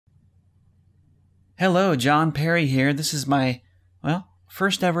Hello, John Perry here. This is my,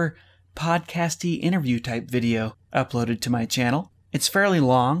 first ever podcasty interview type video uploaded to my channel. It's fairly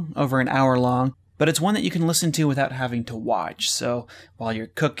long, over an hour long, but it's one that you can listen to without having to watch. So while you're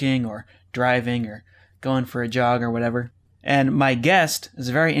cooking or driving or going for a jog or whatever. And my guest is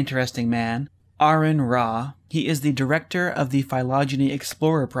a very interesting man, Aron. He is the director of the Phylogeny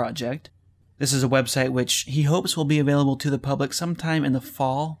Explorer project. This is a website which he hopes will be available to the public sometime in the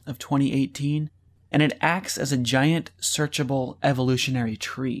fall of 2018. And it acts as a giant searchable evolutionary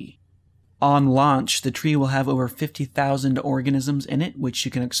tree. On launch, the tree will have over 50,000 organisms in it, which you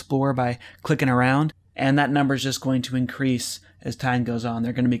can explore by clicking around, and that number is just going to increase as time goes on.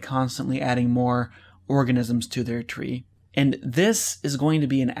 They're going to be constantly adding more organisms to their tree. And this is going to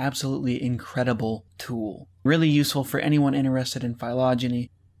be an absolutely incredible tool. Really useful for anyone interested in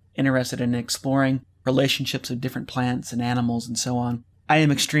phylogeny, interested in exploring relationships of different plants and animals and so on. I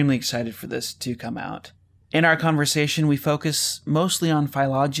am extremely excited for this to come out. In our conversation, we focus mostly on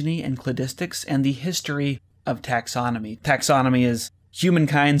phylogeny and cladistics and the history of taxonomy. Taxonomy is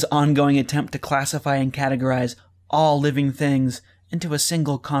humankind's ongoing attempt to classify and categorize all living things into a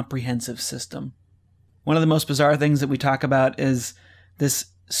single comprehensive system. One of the most bizarre things that we talk about is this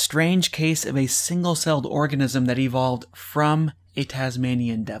strange case of a single-celled organism that evolved from a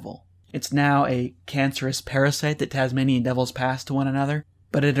Tasmanian devil. It's now a cancerous parasite that Tasmanian devils pass to one another,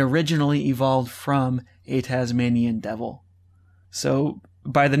 but it originally evolved from a Tasmanian devil. So,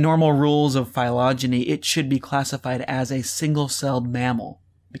 by the normal rules of phylogeny, it should be classified as a single-celled mammal,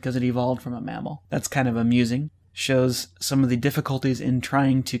 because it evolved from a mammal. That's kind of amusing. Shows some of the difficulties in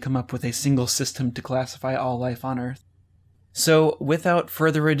trying to come up with a single system to classify all life on Earth. So, without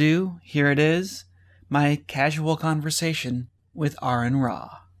further ado, here it is, my casual conversation with Aron.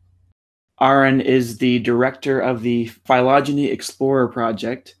 Aron is the director of the Phylogeny Explorer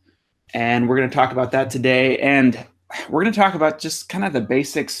project, and we're going to talk about that today. And we're going to talk about just kind of the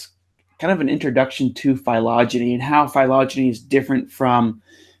basics, kind of an introduction to phylogeny and how phylogeny is different from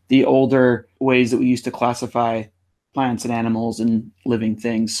the older ways that we used to classify plants and animals and living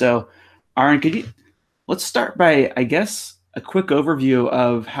things. So, Aron, let's start by, I guess, a quick overview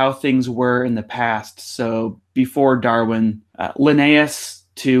of how things were in the past. So before Darwin, Linnaeus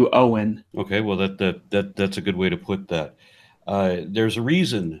to Owen. Okay, well, that's a good way to put that. There's a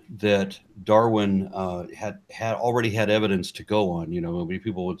reason that Darwin had already had evidence to go on. You know, many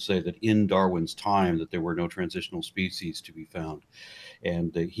people would say that in Darwin's time that there were no transitional species to be found,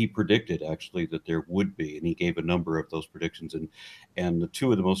 and he predicted actually that there would be, and he gave a number of those predictions, and the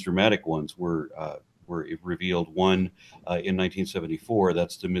two of the most dramatic ones were revealed. One in 1974,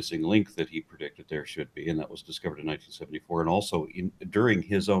 that's the missing link that he predicted there should be, and that was discovered in 1974. And also during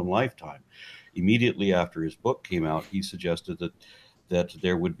his own lifetime, immediately after his book came out, he suggested that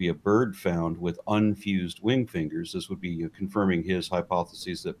there would be a bird found with unfused wing fingers. This would be confirming his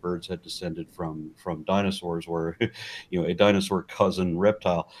hypotheses that birds had descended from dinosaurs, or a dinosaur cousin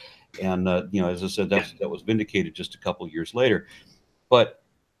reptile. And as I said, that was vindicated just a couple of years later. But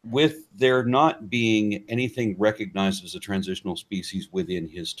with there not being anything recognized as a transitional species within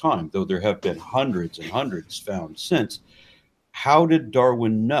his time, though there have been hundreds and hundreds found since, how did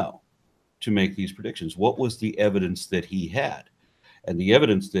Darwin know to make these predictions? What was the evidence that he had? And the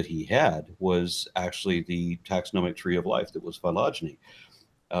evidence that he had was actually the taxonomic tree of life that was phylogeny.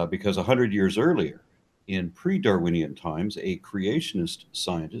 Because 100 years earlier, in pre-Darwinian times, a creationist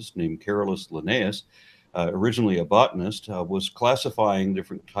scientist named Carolus Linnaeus, originally a botanist, was classifying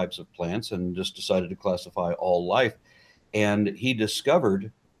different types of plants and just decided to classify all life. And he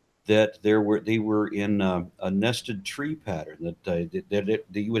discovered that they were in a nested tree pattern, that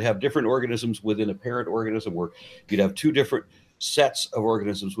you would have different organisms within a parent organism, where you'd have two different sets of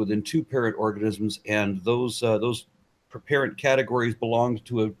organisms within two parent organisms, and those parent categories belonged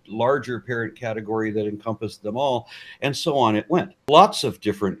to a larger parent category that encompassed them all, and so on it went. Lots of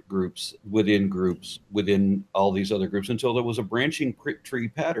different groups within all these other groups, until there was a branching tree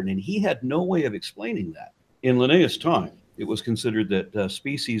pattern, and he had no way of explaining that. In Linnaeus' time, it was considered that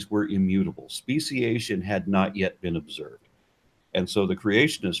species were immutable. Speciation had not yet been observed. And so the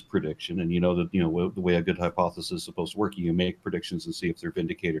creationist prediction, and the way a good hypothesis is supposed to work, you make predictions and see if they're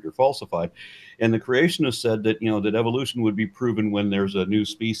vindicated or falsified. And the creationist said that, that evolution would be proven when there's a new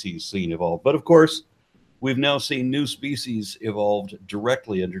species seen evolve. But of course, we've now seen new species evolved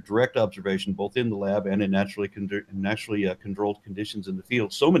directly under direct observation, both in the lab and in naturally controlled conditions in the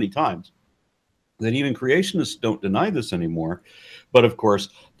field, so many times that even creationists don't deny this anymore. But of course,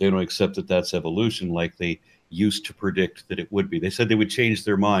 they don't accept that that's evolution like they used to predict that it would be. They said they would change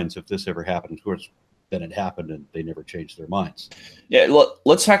their minds if this ever happened. Of course, then it happened, and they never changed their minds. Yeah,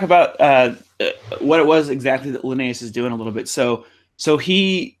 let's talk about what it was exactly that Linnaeus is doing a little bit. So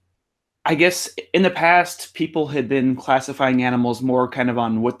he, I guess, in the past, people had been classifying animals more kind of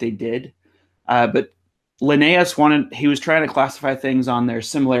on what they did, but Linnaeus he was trying to classify things on their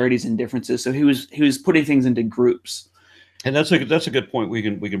similarities and differences. So he was putting things into groups. And that's a good point we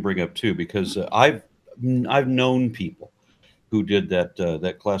can bring up too, because I've known people who did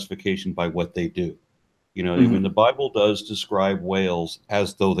that classification by what they do. You know, Mm-hmm. when the Bible does describe whales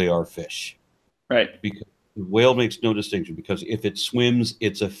as though they are fish, Right. because the whale makes no distinction, because if it swims,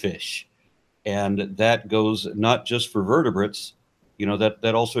 it's a fish. And that goes not just for vertebrates, you know,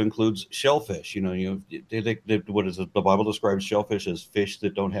 that also includes shellfish. You know, what is it? The Bible describes shellfish as fish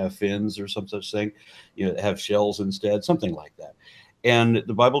that don't have fins or some such thing, you know, have shells instead, something like that. And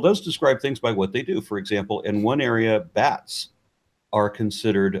the Bible does describe things by what they do. For example, in one area, bats are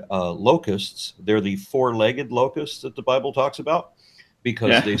considered locusts. They're the four-legged locusts that the Bible talks about,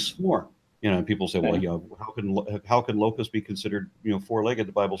 because they swarm. You know, people say, well, you know, how can locusts be considered, you know, four-legged?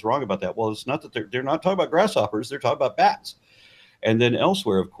 The Bible's wrong about that. Well, it's not that they're not talking about grasshoppers. They're talking about bats. And then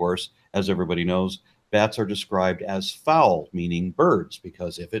elsewhere, of course, as everybody knows, bats are described as fowl, meaning birds,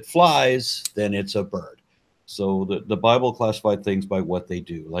 because if it flies, then it's a bird. So the Bible classified things by what they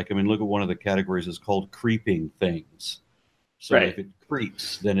do. Like, I mean, look at one of the categories is called creeping things. So if it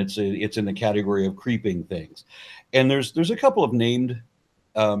creeps, then it's in the category of creeping things. And there's a couple of named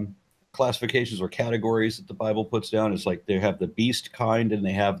classifications or categories that the Bible puts down. It's like they have the beast kind and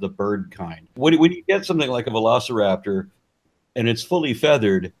they have the bird kind. When you get something like a velociraptor and it's fully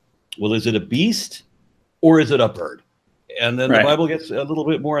feathered, well, is it a beast or is it a bird? And then the Bible gets a little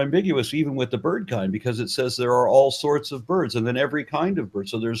bit more ambiguous even with the bird kind, because it says there are all sorts of birds, and then every kind of bird.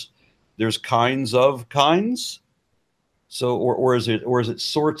 So there's kinds of kinds. So, or is it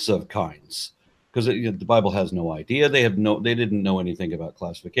sorts of kinds? Because the Bible has no idea. They didn't know anything about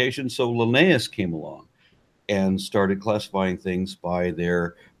classification. So Linnaeus came along and started classifying things by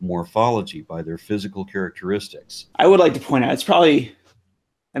their morphology, by their physical characteristics. I would like to point out, it's probably,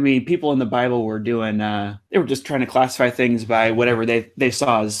 I mean, people in the Bible were doing, they were just trying to classify things by whatever they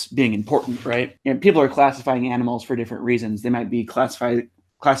saw as being important, right? And people are classifying animals for different reasons. They might be classifying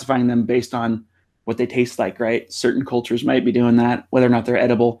them based on what they taste like, right? Certain cultures might be doing that, whether or not they're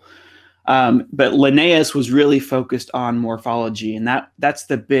edible. But Linnaeus was really focused on morphology, and that's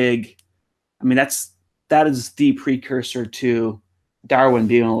the big, I mean, that is the precursor to Darwin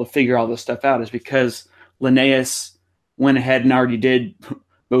being able to figure all this stuff out, is because Linnaeus went ahead and already did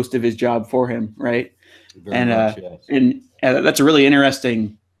most of his job for him, right? Very much, yes. And that's a really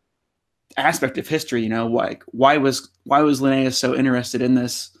interesting aspect of history. You know, why was Linnaeus so interested in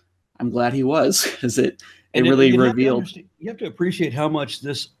this? I'm glad he was, because it really revealed. You have to appreciate how much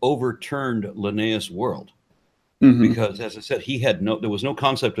this overturned Linnaeus' world. Mm-hmm. Because, as I said, there was no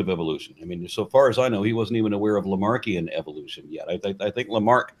concept of evolution. I mean, so far as I know, he wasn't even aware of Lamarckian evolution yet. I think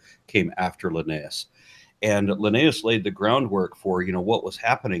Lamarck came after Linnaeus. And Linnaeus laid the groundwork for, you know, what was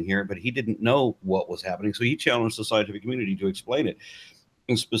happening here, but he didn't know what was happening. So he challenged the scientific community to explain it.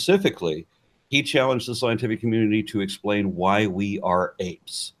 And specifically, he challenged the scientific community to explain why we are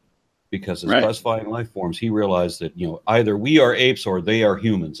apes. Because as classifying life forms, he realized that, you know, either we are apes or they are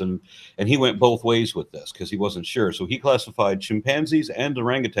humans. And he went both ways with this because he wasn't sure. So he classified chimpanzees and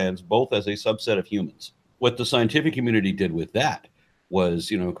orangutans both as a subset of humans. What the scientific community did with that was,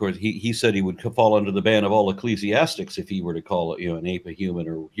 you know, of course, he said he would fall under the ban of all ecclesiastics if he were to call, you know, an ape a human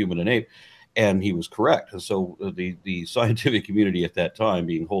or human an ape. And he was correct. And so the scientific community at that time,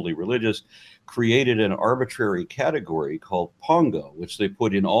 being wholly religious, created an arbitrary category called Pongo, which they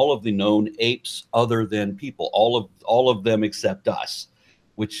put in all of the known apes other than people, all of them except us,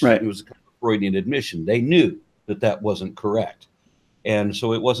 which it was a kind of Freudian admission. They knew that wasn't correct. And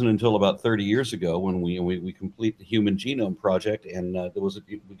so it wasn't until about 30 years ago when we complete the Human Genome Project, and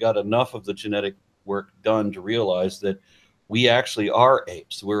we got enough of the genetic work done to realize that we actually are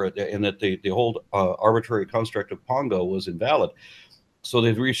apes. And that the whole arbitrary construct of Pongo was invalid. So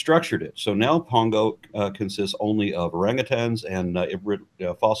they've restructured it. So now Pongo consists only of orangutans and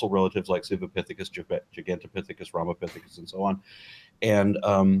fossil relatives like Zivopithecus, Gigantopithecus, Ramapithecus, and so on. And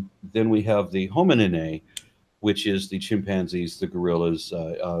then we have the homininae, which is the chimpanzees, the gorillas,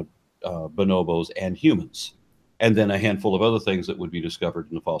 bonobos, and humans. And then a handful of other things that would be discovered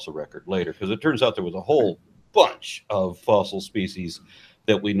in the fossil record later, because it turns out there was a whole bunch of fossil species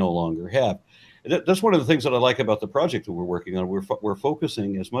that we no longer have. That's one of the things that I like about the project that we're working on. We're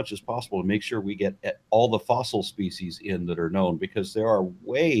focusing as much as possible to make sure we get all the fossil species in that are known, because there are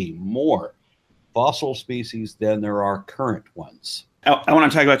way more fossil species than there are current ones. I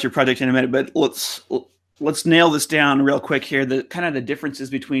want to talk about your project in a minute, but let's nail this down real quick here. The kind of the differences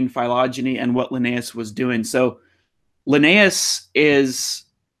between phylogeny and what Linnaeus was doing. So Linnaeus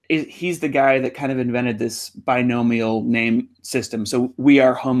he's the guy that kind of invented this binomial name system. So we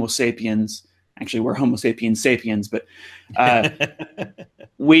are Homo sapiens. Actually, we're Homo sapiens sapiens, but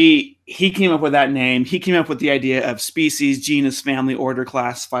he came up with that name. He came up with the idea of species, genus, family, order,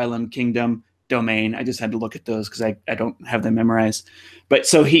 class, phylum, kingdom, domain. I just had to look at those because I don't have them memorized. But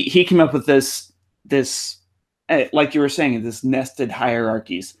so he came up with this like you were saying, this nested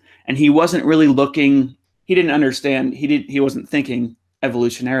hierarchies, and he wasn't really looking. He didn't understand. He wasn't thinking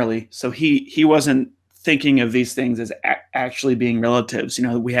evolutionarily, so he wasn't thinking of these things as actually being relatives. You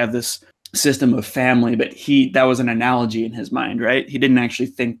know, we have this system of family, but that was an analogy in his mind, right? He didn't actually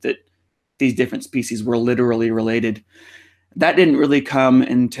think that these different species were literally related. That didn't really come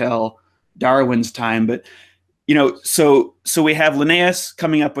until Darwin's time, but you know, so we have Linnaeus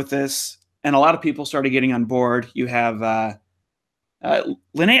coming up with this, and a lot of people started getting on board. You have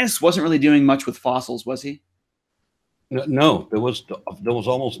Linnaeus wasn't really doing much with fossils, was he? No, there was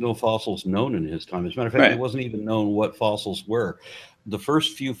almost no fossils known in his time. As a matter of fact, It wasn't even known what fossils were. The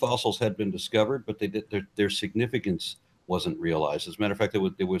first few fossils had been discovered, but their significance wasn't realized. As a matter of fact,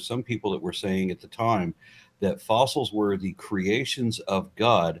 there were some people that were saying at the time that fossils were the creations of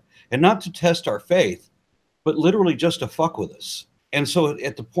God, and not to test our faith, but literally just to fuck with us. And so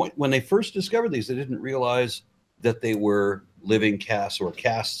at the point when they first discovered these, they didn't realize that they were living casts or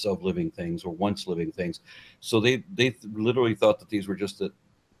casts of living things or once living things. So they literally thought that these were just the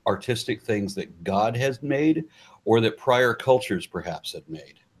artistic things that God has made, or that prior cultures perhaps had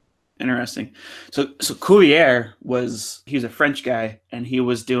made. Interesting. So Cuvier was a French guy, and he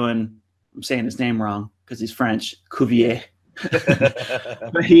was doing, I'm saying his name wrong because he's French, Cuvier.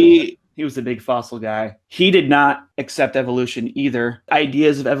 But he was a big fossil guy. He did not accept evolution either.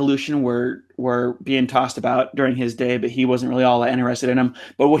 Ideas of evolution were being tossed about during his day, but he wasn't really all that interested in them.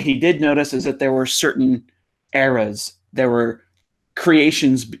 But what he did notice is that there were certain eras. There were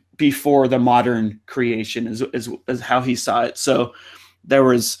creations before the modern creation is how he saw it. So there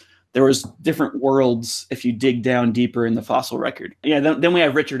was different worlds if you dig down deeper in the fossil record. Yeah, then we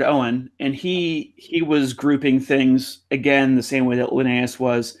have Richard Owen, and he was grouping things again the same way that Linnaeus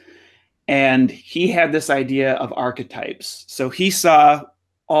was, and he had this idea of archetypes. So he saw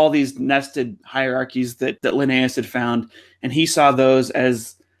all these nested hierarchies that Linnaeus had found, and he saw those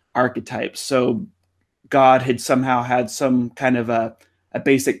as archetypes. So God had somehow had some kind of a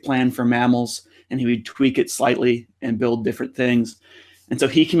basic plan for mammals, and he would tweak it slightly and build different things. And so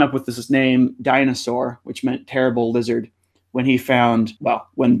he came up with this name, dinosaur, which meant terrible lizard, when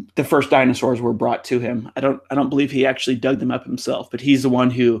the first dinosaurs were brought to him. I don't believe he actually dug them up himself, but he's the one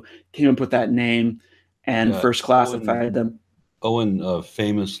who came up with that name and first classified them. Owen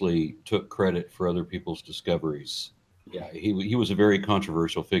famously took credit for other people's discoveries. Yeah, he was a very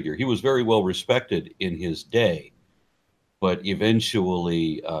controversial figure. He was very well respected in his day, but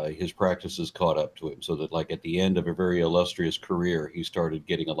eventually his practices caught up to him, so that like at the end of a very illustrious career, he started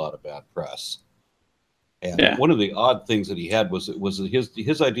getting a lot of bad press. And one of the odd things that he had was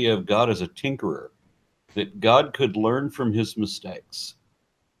his idea of God as a tinkerer, that God could learn from his mistakes.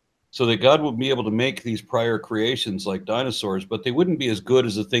 So that God would be able to make these prior creations like dinosaurs, but they wouldn't be as good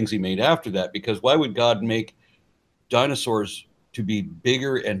as the things he made after that, because why would God make dinosaurs to be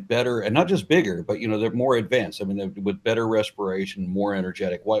bigger and better, and not just bigger, but they're more advanced. I mean, with better respiration, more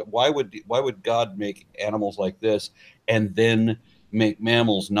energetic. Why would God make animals like this and then make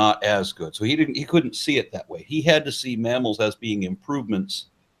mammals not as good? So he couldn't see it that way. He had to see mammals as being improvements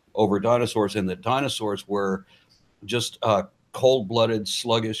over dinosaurs, and that dinosaurs were just cold-blooded,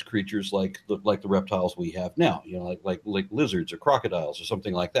 sluggish creatures like the reptiles we have now. Like lizards or crocodiles or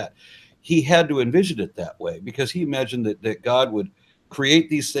something like that. He had to envision it that way, because he imagined that God would create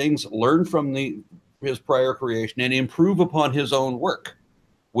these things, learn from his prior creation, and improve upon his own work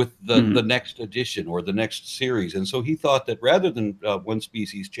with the next edition or the next series. And so he thought that rather than one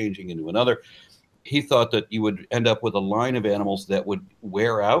species changing into another, he thought that you would end up with a line of animals that would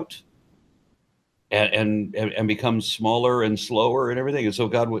wear out and become smaller and slower and everything. And so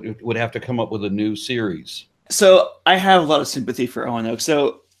God would have to come up with a new series. So I have a lot of sympathy for Owen, though.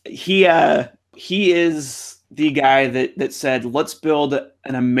 So he is the guy that said, let's build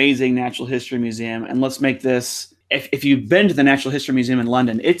an amazing natural history museum, and let's make this. If you've been to the Natural History Museum in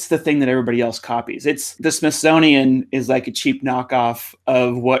London, it's the thing that everybody else copies. It's the Smithsonian is like a cheap knockoff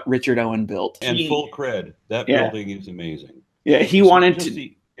of what Richard Owen built. And full cred. That building is amazing. Yeah,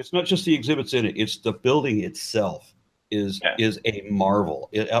 it's not just the exhibits in it. It's the building itself is a marvel.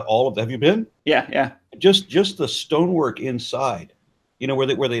 Have you been? Yeah. Just the stonework inside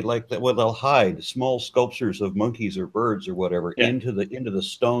where they like that, where they'll hide small sculptures of monkeys or birds or whatever Yeah. into the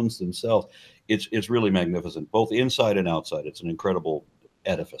stones themselves. It's really magnificent, both inside and outside. It's an incredible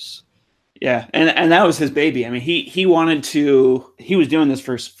edifice. Yeah, and that was his baby. I mean, he wanted to. He was doing this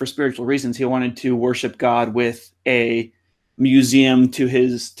for spiritual reasons. He wanted to worship God with a museum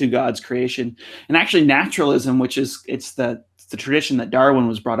to God's creation, and actually naturalism, which is it's the tradition that Darwin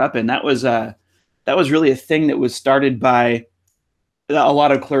was brought up in. That was really a thing that was started by a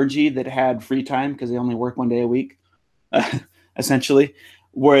lot of clergy that had free time because they only work 1 day a week, essentially,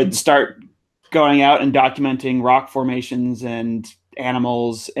 would start going out and documenting rock formations and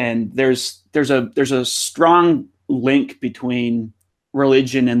animals. And there's a strong link between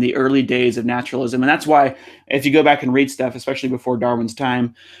religion and the early days of naturalism. And that's why if you go back and read stuff, especially before Darwin's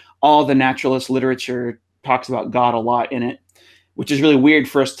time, all the naturalist literature talks about God a lot in it, which is really weird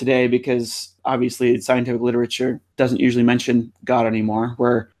for us today because obviously scientific literature doesn't usually mention God anymore,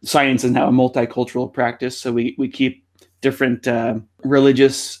 where science is now a multicultural practice. So we keep different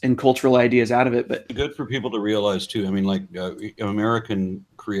religious and cultural ideas out of it. But Good for people to realize too. I mean, like American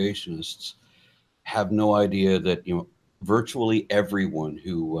creationists have no idea that virtually everyone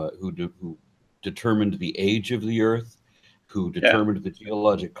who determined the age of the Earth, who yeah, determined the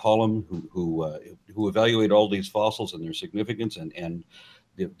geologic column, who evaluate all these fossils and their significance, and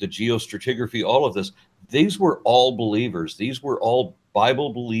the geostratigraphy, all of this, these were all believers. These were all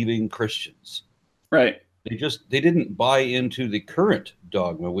Bible believing Christians. right. They didn't buy into the current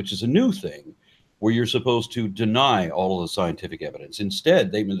dogma, which is a new thing, where you're supposed to deny all of the scientific evidence.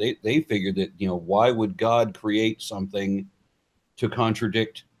 Instead, they figured that why would God create something to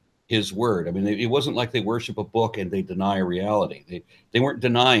contradict His word? I mean, it wasn't like they worship a book and they deny a reality. They weren't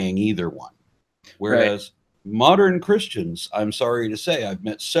denying either one. Right. Whereas modern Christians, I'm sorry to say, I've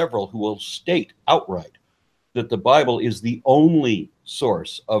met several who will state outright that the Bible is the only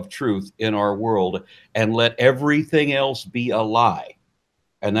source of truth in our world and let everything else be a lie.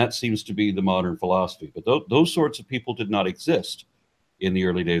 And that seems to be the modern philosophy. But those sorts of people did not exist in the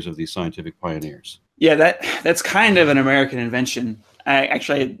early days of these scientific pioneers. Yeah, that's kind of an American invention.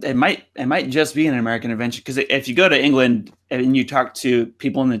 Actually, it might just be an American invention because if you go to England and you talk to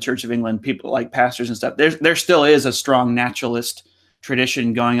people in the Church of England, people like pastors and stuff, there still is a strong naturalist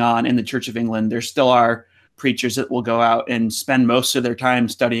tradition going on in the Church of England. There still are preachers that will go out and spend most of their time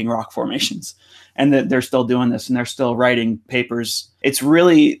studying rock formations, and that they're still doing this and they're still writing papers. It's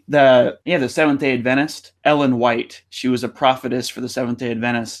really the Seventh-day Adventist, Ellen White. She was a prophetess for the Seventh-day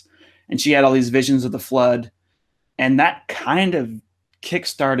Adventists, and she had all these visions of the flood, and that kind of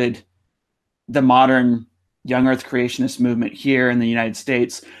kickstarted the modern young earth creationist movement here in the United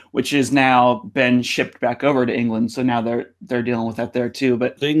States, which has now been shipped back over to England. So now they're dealing with that there too.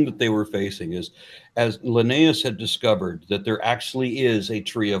 But the thing that they were facing is, as Linnaeus had discovered, that there actually is a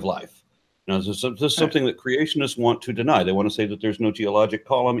tree of life. Now, this is something that creationists want to deny. They want to say that there's no geologic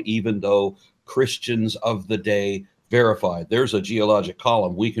column, even though Christians of the day verified there's a geologic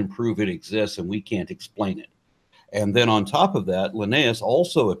column. We can prove it exists, and we can't explain it. And then on top of that, Linnaeus,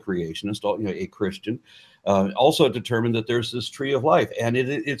 also a creationist, a Christian, also determined that there's this tree of life, and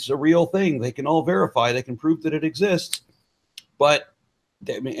it's a real thing. They can all verify, they can prove that it exists. But,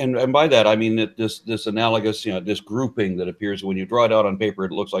 and by that, I mean that this analogous, this grouping that appears when you draw it out on paper,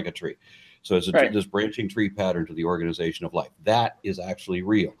 it looks like a tree. So it's this branching tree pattern to the organization of life. That is actually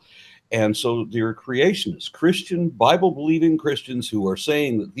real. And so there are creationists, Christian, Bible-believing Christians who are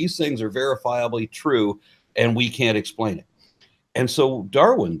saying that these things are verifiably true, and we can't explain it. And so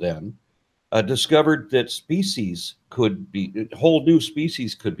Darwin then discovered that whole new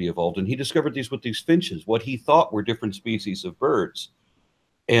species could be evolved. And he discovered these with these finches, what he thought were different species of birds.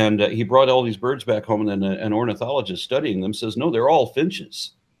 And he brought all these birds back home, and then an ornithologist studying them says, no, they're all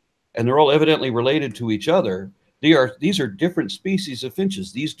finches. And they're all evidently related to each other. These are different species of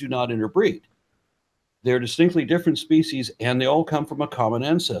finches. These do not interbreed. They're distinctly different species, and they all come from a common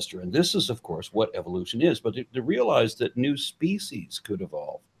ancestor. And this is, of course, what evolution is. But to realize that new species could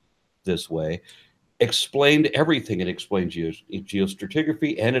evolve this way explained everything. It explained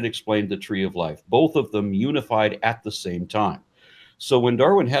geostratigraphy, and it explained the tree of life, both of them unified at the same time. So when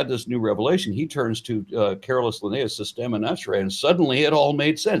Darwin had this new revelation, he turns to Carolus Linnaeus' Systema Naturae, and suddenly it all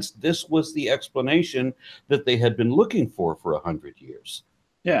made sense. This was the explanation that they had been looking for 100 years.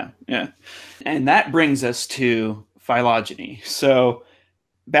 Yeah. And that brings us to phylogeny. So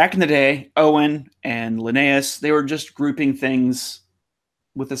back in the day, Owen and Linnaeus, they were just grouping things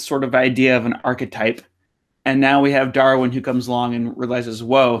with this sort of idea of an archetype. And now we have Darwin who comes along and realizes,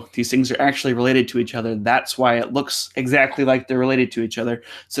 whoa, these things are actually related to each other. That's why it looks exactly like they're related to each other.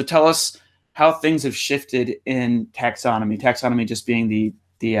 So tell us how things have shifted in taxonomy. Taxonomy just being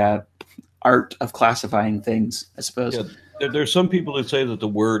the art of classifying things, I suppose. Yeah, there's some people that say that the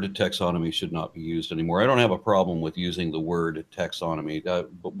word taxonomy should not be used anymore. I don't have a problem with using the word taxonomy,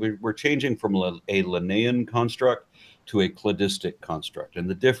 but we're changing from a Linnaean construct to a cladistic construct. And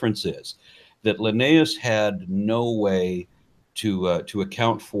the difference is that Linnaeus had no way to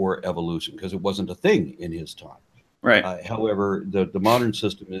account for evolution because it wasn't a thing in his time. Right. However, the modern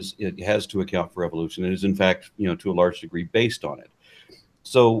system it has to account for evolution. It is, in fact, to a large degree based on it.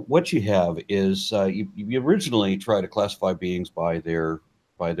 So what you have is you originally try to classify beings by their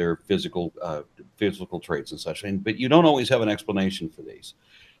physical traits and such, but you don't always have an explanation for these.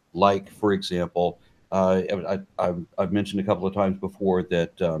 Like, for example, I've mentioned a couple of times before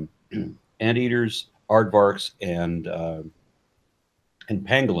that anteaters, aardvarks, and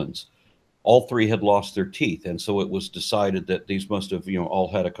pangolins, all three had lost their teeth, and so it was decided that these must have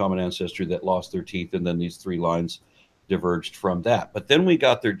all had a common ancestry that lost their teeth, and then these three lines diverged from that. But then we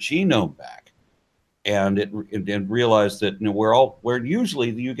got their genome back, and realized that where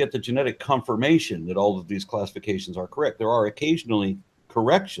usually you get the genetic confirmation that all of these classifications are correct. There are occasionally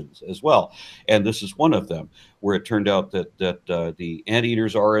corrections as well, and this is one of them, where it turned out that the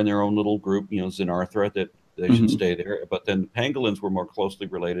anteaters are in their own little group, Xenarthra, that they should stay there. But then pangolins were more closely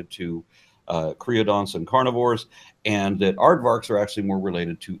related to creodonts and carnivores, and that aardvarks are actually more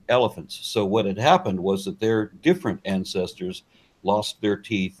related to elephants. So what had happened was that their different ancestors lost their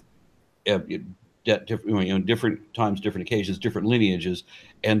teeth at different times, different occasions, different lineages,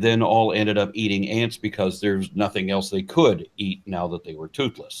 and then all ended up eating ants because there's nothing else they could eat now that they were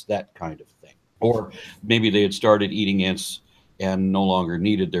toothless, that kind of thing. Or maybe they had started eating ants and no longer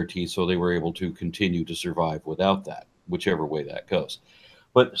needed their teeth, so they were able to continue to survive without that, whichever way that goes.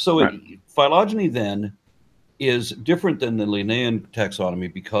 But so right. Phylogeny then is different than the Linnaean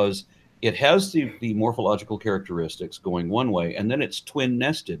taxonomy because it has the morphological characteristics going one way, and then it's twin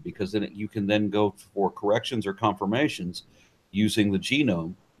nested because then you can then go for corrections or confirmations using the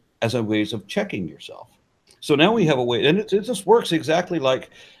genome as a ways of checking yourself. So now we have a way, and it just works exactly like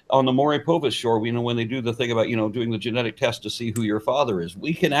on the Maury Povich shore, when they do the thing about, doing the genetic test to see who your father is.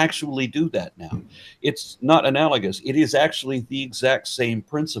 We can actually do that now. It's not analogous. It is actually the exact same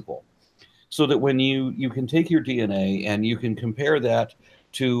principle. So that when you can take your DNA and you can compare that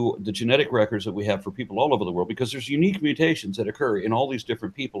to the genetic records that we have for people all over the world, because there's unique mutations that occur in all these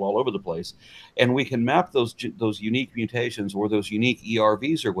different people all over the place, and we can map those unique mutations or those unique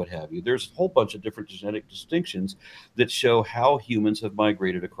ERVs or what have you. There's a whole bunch of different genetic distinctions that show how humans have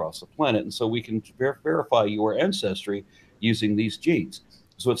migrated across the planet, and so we can verify your ancestry using these genes.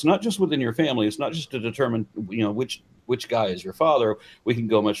 So it's not just within your family. It's not just to determine which guy is your father. We can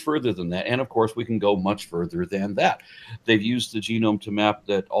go much further than that. And of course, we can go much further than that. They've used the genome to map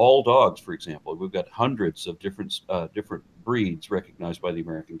that all dogs, for example, we've got hundreds of different breeds recognized by the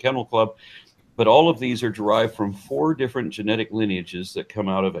American Kennel Club. But all of these are derived from 4 different genetic lineages that come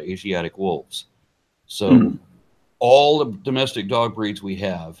out of Asiatic wolves. So all the domestic dog breeds we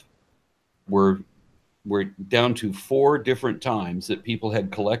have were down to 4 different times that people had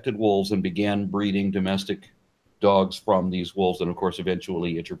collected wolves and began breeding domestic dogs from these wolves, and of course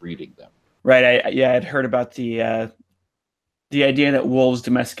eventually interbreeding them. Right. I'd heard about the idea that wolves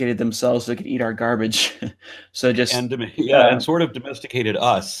domesticated themselves so they could eat our garbage. So just and sort of domesticated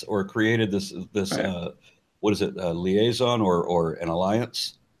us, or created this right. What is it, a liaison or an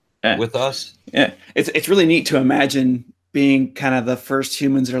alliance with us. Yeah, it's really neat to imagine being kind of the first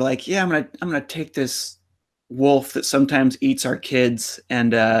humans that are like, yeah, I'm gonna take this wolf that sometimes eats our kids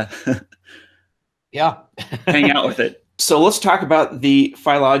and yeah, hang out with it. So let's talk about the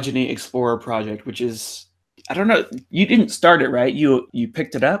Phylogeny Explorer project, which is, I don't know, you didn't start it, right? You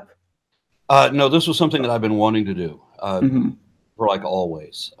picked it up? No, this was something that I've been wanting to do for like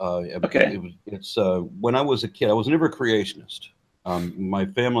always. Okay. It's when I was a kid, I was never a creationist. My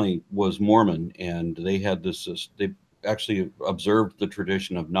family was Mormon, and they had they actually observed the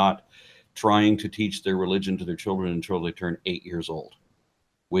tradition of not trying to teach their religion to their children until they turn 8 years old,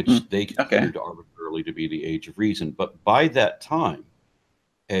 which they considered arbitrarily to be the age of reason. But by that time,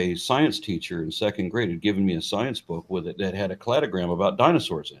 a science teacher in 2nd grade had given me a science book with it that had a cladogram about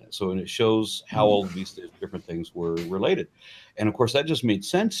dinosaurs in it. So, and it shows how all of these different things were related. And of course, that just made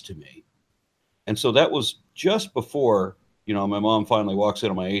sense to me. And so that was just before, my mom finally walks in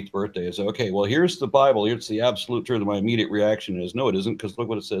on my 8th birthday and says, okay, well, here's the Bible. Here's the absolute truth. And my immediate reaction is, no, it isn't, because look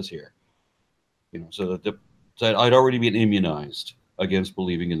what it says here. So that I'd already been immunized against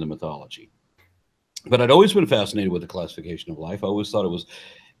believing in the mythology. But I'd always been fascinated with the classification of life. I always thought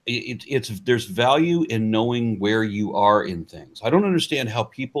there's value in knowing where you are in things. I don't understand how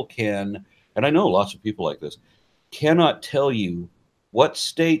people can and I know lots of people like this, cannot tell you what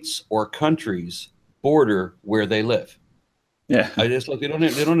states or countries border where they live. Yeah. I just like they don't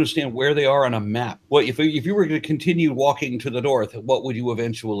understand where they are on a map. What if you were going to continue walking to the north, what would you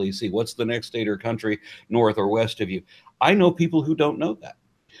eventually see? What's the next state or country north or west of you? I know people who don't know that.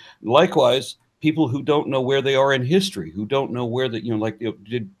 Likewise, people who don't know where they are in history, who don't know where that,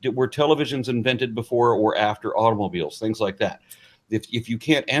 were televisions invented before or after automobiles, things like that. If you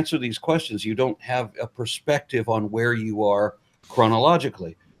can't answer these questions, you don't have a perspective on where you are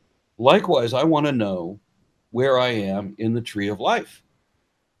chronologically. Likewise, I want to know where I am in the tree of life.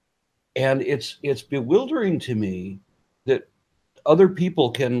 And it's bewildering to me that other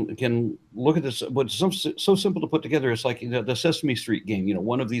people can look at this, but it's so simple to put together. It's like the Sesame Street game.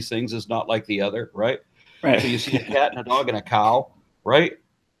 One of these things is not like the other, right? Right. So you see a cat and a dog and a cow, right?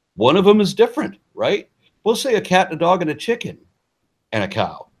 One of them is different, right? We'll say a cat and a dog and a chicken and a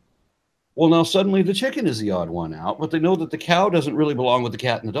cow. Well, now suddenly the chicken is the odd one out, but they know that the cow doesn't really belong with the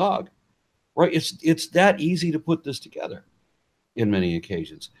cat and the dog, right? It's that easy to put this together in many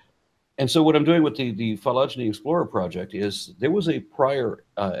occasions. And so what I'm doing with the Phylogeny Explorer project is there was a prior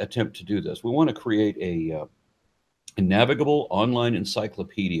attempt to do this. We want to create a navigable online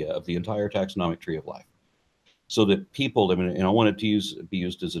encyclopedia of the entire taxonomic tree of life, so that people, and I want it to be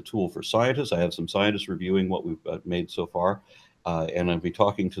used as a tool for scientists. I have some scientists reviewing what we've made so far, and I'll be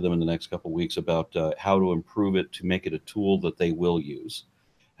talking to them in the next couple of weeks about how to improve it to make it a tool that they will use,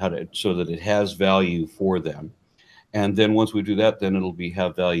 so that it has value for them. And then once we do that, then it'll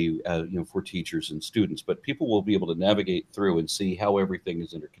have value, for teachers and students. But people will be able to navigate through and see how everything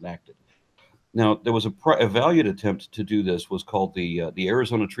is interconnected. Now, there was a valiant attempt to do this, was called the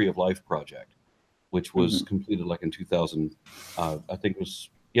Arizona Tree of Life Project, which was completed like in 2000. I think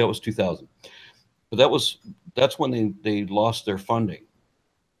it was 2000. But that's when they lost their funding.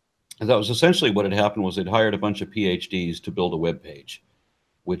 And that was essentially what had happened. Was they'd hired a bunch of PhDs to build a web page,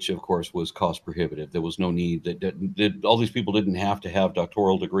 which of course was cost prohibitive. There was no need that all these people didn't have to have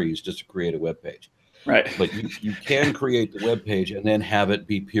doctoral degrees just to create a web page. Right. But you can create the web page and then have it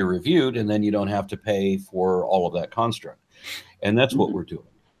be peer reviewed, and then you don't have to pay for all of that construct. And that's what we're doing.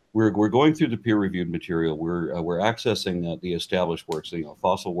 We're going through the peer reviewed material. We're accessing the established works,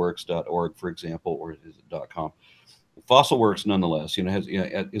 fossilworks.org, for example, or is it .com. FossilWorks, nonetheless,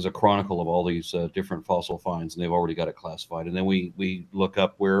 is a chronicle of all these different fossil finds, and they've already got it classified. And then we look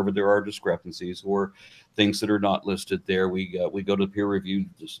up wherever there are discrepancies or things that are not listed there. We go to peer-reviewed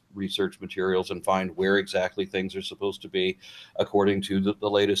research materials and find where exactly things are supposed to be according to the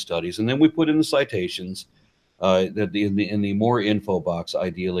latest studies. And then we put in the citations in the more info box,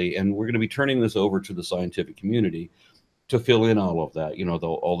 ideally. And we're going to be turning this over to the scientific community to fill in all of that,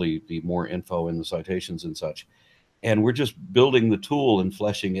 all the more info in the citations and such. And we're just building the tool and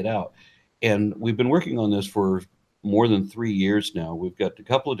fleshing it out. And we've been working on this for more than 3 years now. We've got a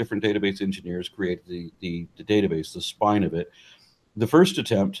couple of different database engineers create the database, the spine of it. The first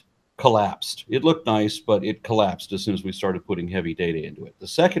attempt collapsed. It looked nice, but it collapsed as soon as we started putting heavy data into it. The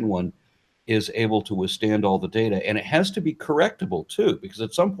second one is able to withstand all the data, and it has to be correctable too, because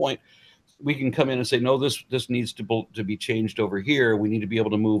at some point we can come in and say, no, this needs to be changed over here. We need to be able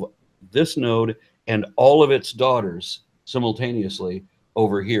to move this node and all of its daughters simultaneously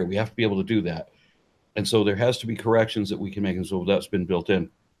over here. We have to be able to do that. And so there has to be corrections that we can make. And so that's been built in.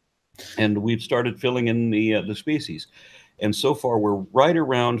 And we've started filling in the species. And so far, we're right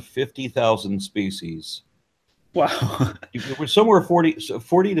around 50,000 species. Wow. We're somewhere 40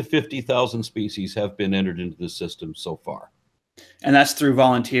 to 50,000 species have been entered into the system so far. And that's through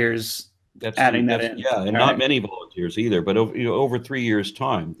volunteers adding that in. Yeah, and not many volunteers either, but over 3 years'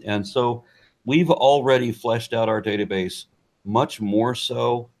 time. And so we've already fleshed out our database much more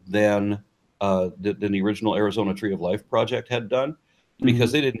so than the original Arizona Tree of Life project had done,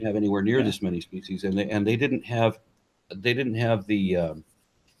 because they didn't have anywhere near this many species, and they didn't have the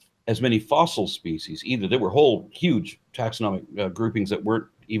as many fossil species either. There were whole huge taxonomic groupings that weren't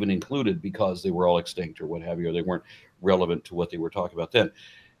even included because they were all extinct or what have you, or they weren't relevant to what they were talking about then.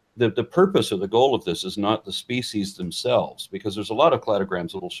 The purpose or the goal of this is not the species themselves, because there's a lot of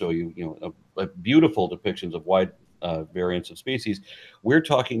cladograms that will show you, a beautiful depictions of wide variants of species. We're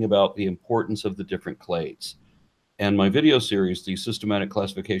talking about the importance of the different clades. And my video series, The Systematic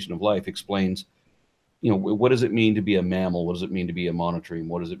Classification of Life, explains, what does it mean to be a mammal? What does it mean to be a monotreme?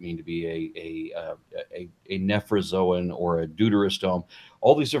 What does it mean to be a nephrozoan or a deuterostome?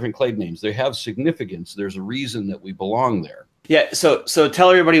 All these different clade names, they have significance. There's a reason that we belong there. Yeah, so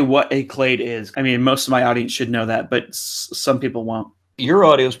tell everybody what a clade is. I mean, most of my audience should know that, but some people won't. Your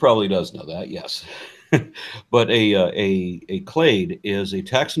audience probably does know that, yes. But a clade is a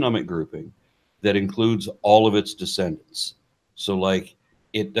taxonomic grouping that includes all of its descendants. So like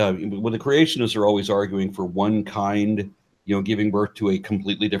it, when the creationists are always arguing for one kind, giving birth to a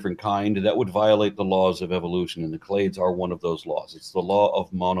completely different kind, that would violate the laws of evolution. And the clades are one of those laws. It's the law of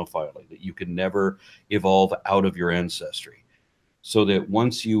monophyly, that you can never evolve out of your ancestry. So that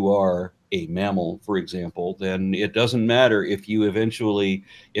once you are a mammal, for example, then it doesn't matter if you eventually,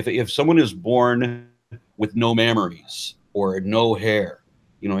 if someone is born with no mammaries or no hair,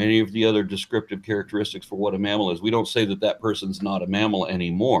 any of the other descriptive characteristics for what a mammal is, we don't say that that person's not a mammal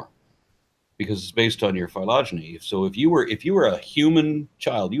anymore, because it's based on your phylogeny. So if you were a human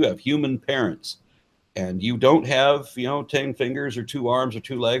child, you have human parents, and you don't have 10 fingers or 2 arms or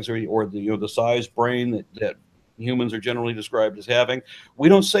 2 legs or the size brain that humans are generally described as having, we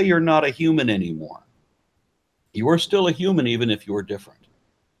don't say you're not a human anymore. You are still a human even if you're different,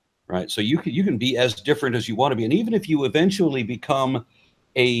 right? So you can be as different as you want to be, and even if you eventually become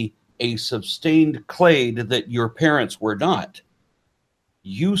a sustained clade that your parents were not,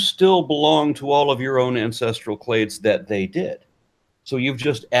 you still belong to all of your own ancestral clades that they did. So you've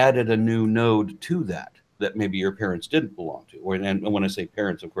just added a new node to that maybe your parents didn't belong to. And when I say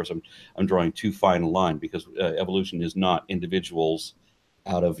parents, of course, I'm drawing too fine a line, because evolution is not individuals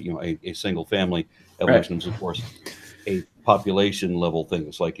out of a single family. Evolution is, of course, a population level thing.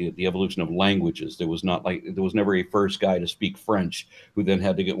 It's like the evolution of languages. There was never a first guy to speak French who then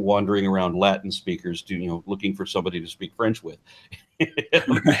had to get wandering around Latin speakers to looking for somebody to speak French with.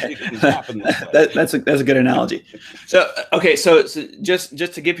 That's a good analogy. So okay, so just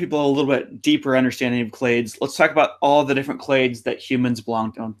to give people a little bit deeper understanding of clades, let's talk about all the different clades that humans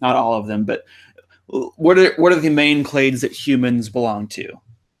belong to. Not all of them, but what are the main clades that humans belong to?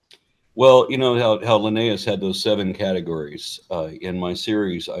 Well, how Linnaeus had those 7 categories. In my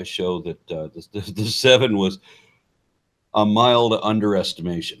series, I show that the 7 was a mild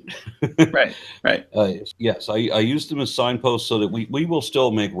underestimation. Right. Yes, I use them as signposts so that we will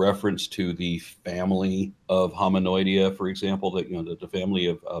still make reference to the family of Hominoidea, for example, that the family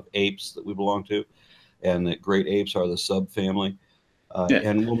of apes that we belong to, and that great apes are the subfamily.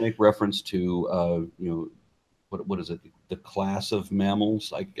 And we'll make reference to what is it? The class of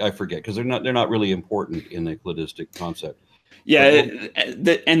mammals? I forget, because they're not really important in the cladistic concept. Yeah,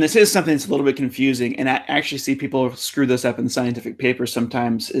 and this is something that's a little bit confusing, and I actually see people screw this up in scientific papers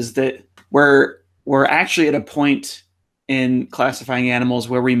sometimes, is that we're actually at a point in classifying animals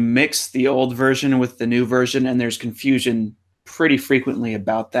where we mix the old version with the new version, and there's confusion pretty frequently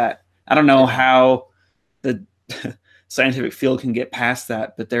about that. I don't know how the scientific field can get past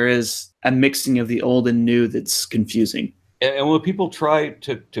that, but there is a mixing of the old and new that's confusing. And when people try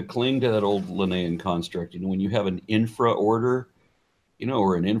to cling to that old Linnaean construct, when you have an infra order,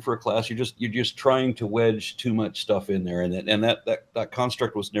 or an infra class, you're just trying to wedge too much stuff in there, and that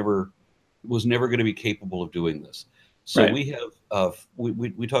construct was never going to be capable of doing this. So right. We have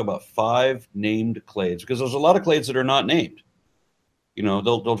we talk about 5 named clades, because there's a lot of clades that are not named.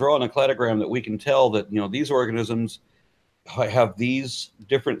 They'll draw on a cladogram that we can tell that these organisms have these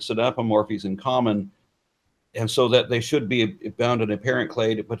different synapomorphies in common. And so that they should be bound in a parent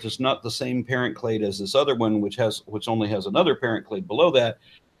clade, but it's not the same parent clade as this other one, which only has another parent clade below that.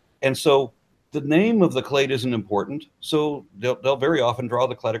 And so the name of the clade isn't important. So they'll very often draw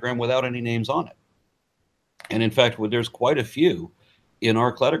the cladogram without any names on it. And in fact, there's quite a few in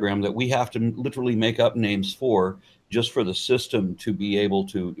our cladogram that we have to literally make up names for, just for the system to be able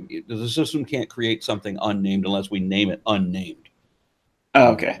to. The system can't create something unnamed unless we name it unnamed.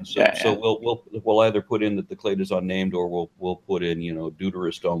 Oh, okay. So we'll either put in that the clade is unnamed, or we'll put in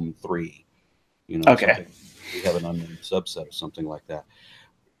deuterostome 3. Okay. We have an unnamed subset of something like that.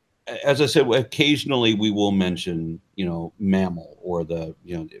 As I said, occasionally we will mention mammal, or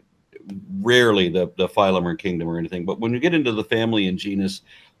rarely the phylum or kingdom or anything. But when you get into the family and genus,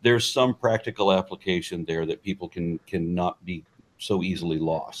 there's some practical application there that people can not be so easily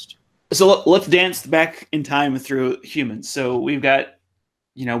lost. So let's dance back in time through humans. So we've got.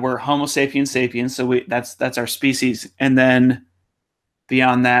 We're Homo sapiens sapiens, so that's our species. And then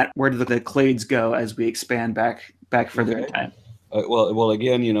beyond that, where do the clades go as we expand back further in time? Well,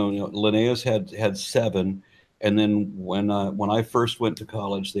 again, Linnaeus had 7, and then when I first went to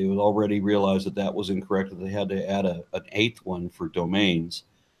college, they had already realized that was incorrect, that they had to add an 8th one for domains.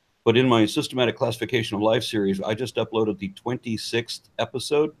 But in my systematic classification of life series, I just uploaded the 26th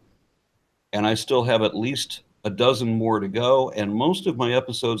episode, and I still have at least a dozen more to go, and most of my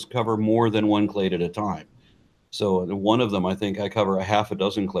episodes cover more than one clade at a time. So one of them, I think I cover a half a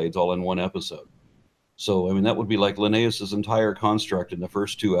dozen clades all in one episode. So, that would be like Linnaeus's entire construct in the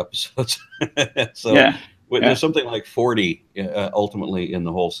first 2 episodes. So there's something like 40 ultimately in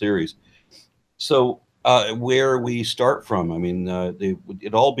the whole series. So where we start from, I mean,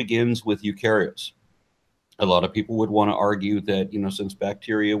 it all begins with eukaryotes. A lot of people would want to argue that, since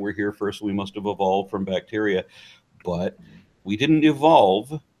bacteria were here first, we must have evolved from bacteria, but we didn't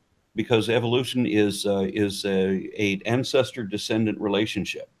evolve because evolution is a ancestor-descendant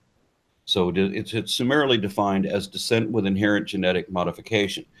relationship. So it's summarily defined as descent with inherent genetic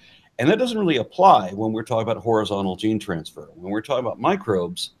modification. And that doesn't really apply when we're talking about horizontal gene transfer. When we're talking about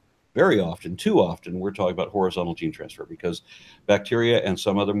microbes, very often, too often, we're talking about horizontal gene transfer because bacteria and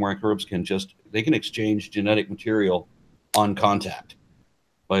some other microbes they can exchange genetic material on contact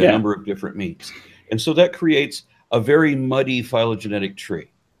by a number of different means. And so that creates a very muddy phylogenetic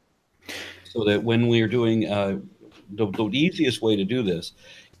tree. So that when we are doing the easiest way to do this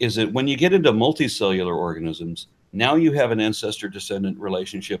is that when you get into multicellular organisms, now you have an ancestor-descendant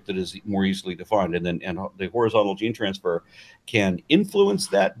relationship that is more easily defined, and the horizontal gene transfer can influence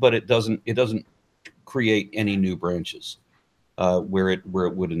that, but it doesn't create any new branches where it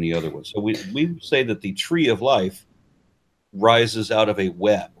would in the other one. So we say that the tree of life rises out of a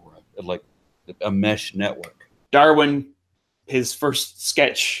web, or like a mesh network. Darwin, his first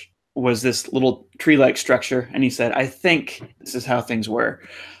sketch was this little tree-like structure, and he said, I think this is how things were.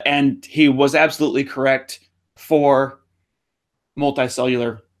 And he was absolutely correct for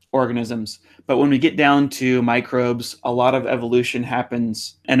multicellular organisms. But when we get down to microbes, a lot of evolution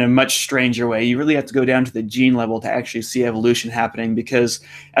happens in a much stranger way. You really have to go down to the gene level to actually see evolution happening, because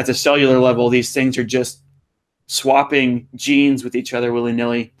at the cellular level, these things are just swapping genes with each other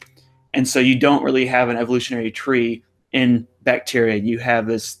willy-nilly. And so you don't really have an evolutionary tree in bacteria. You have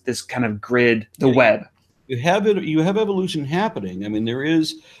this kind of grid, the web. You have evolution happening. I mean, there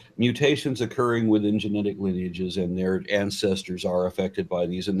is mutations occurring within genetic lineages, and their ancestors are affected by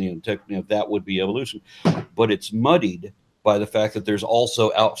these, and that would be evolution. But it's muddied by the fact that there's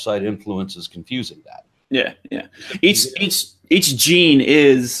also outside influences confusing that. Yeah. Each gene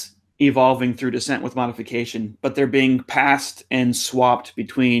is evolving through descent with modification, but they're being passed and swapped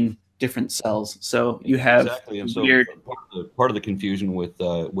between different cells. So you have exactly, and so part of the confusion with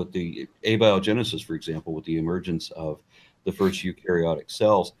the abiogenesis, for example, with the emergence of the first eukaryotic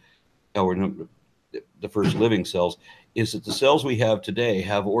cells, or the first living cells, is that the cells we have today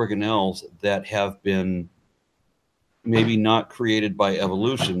have organelles that have been maybe not created by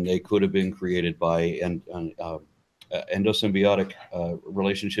evolution. They could have been created by endosymbiotic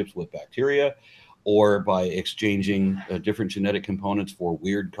relationships with bacteria, or by exchanging different genetic components for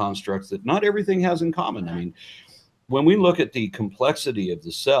weird constructs that not everything has in common. I mean, when we look at the complexity of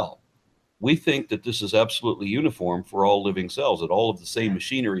the cell, we think that this is absolutely uniform for all living cells, that all of the same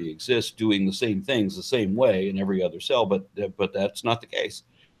machinery exists doing the same things the same way in every other cell, but that's not the case.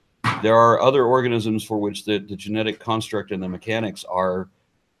 There are other organisms for which the genetic construct and the mechanics are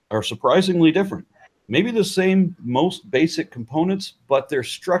surprisingly different. Maybe the same most basic components, but they're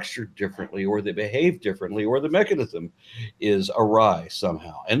structured differently, or they behave differently, or the mechanism is awry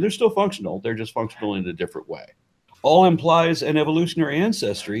somehow. And they're still functional. They're just functional in a different way. All implies an evolutionary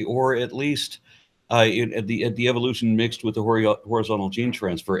ancestry, or at least the evolution mixed with the horizontal gene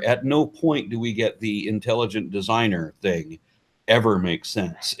transfer. At no point do we get the intelligent designer thing ever make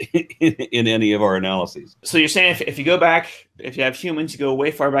sense in any of our analyses. So you're saying if you go back, if you have humans, you go way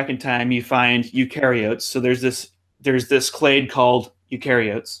far back in time, you find eukaryotes. So there's this clade called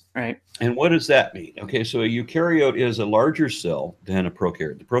eukaryotes, right? And what does that mean? Okay, so a eukaryote is a larger cell than a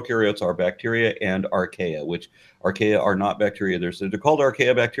prokaryote. The prokaryotes are bacteria and archaea, which archaea are not bacteria. They're called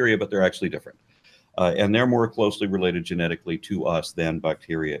archaea bacteria, but they're actually different. And they're more closely related genetically to us than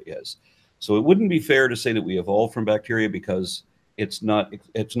bacteria is. So it wouldn't be fair to say that we evolved from bacteria, because it's not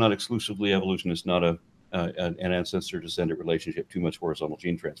exclusively evolution. It's not an ancestor-descendant relationship, too much horizontal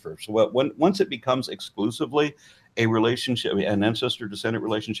gene transfer. So once it becomes exclusively a relationship, an ancestor-descendant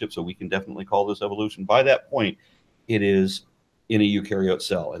relationship, so we can definitely call this evolution, by that point, it is in a eukaryote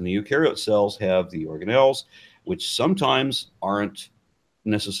cell. And the eukaryote cells have the organelles, which sometimes aren't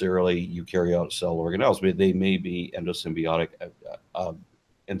necessarily eukaryote cell organelles. They may be endosymbiotic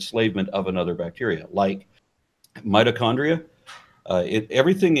enslavement of another bacteria, like mitochondria.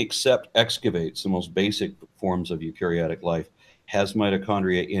 Everything except excavates, the most basic forms of eukaryotic life, has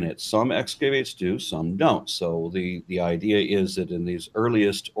mitochondria in it. Some excavates do, some don't. So the idea is that in these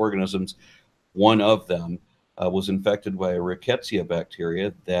earliest organisms, one of them was infected by a rickettsia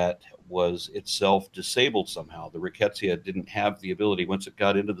bacteria that was itself disabled somehow. The rickettsia didn't have the ability, once it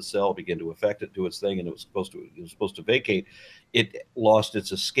got into the cell, began to affect it, do its thing, and it was supposed to vacate. It lost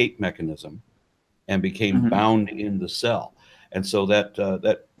its escape mechanism and became bound in the cell. And so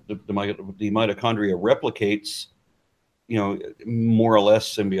the mitochondria replicates more or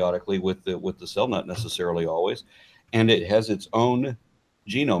less symbiotically with the cell, not necessarily always, and it has its own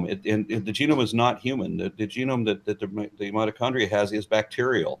genome. And the genome is not human. The genome that the mitochondria has is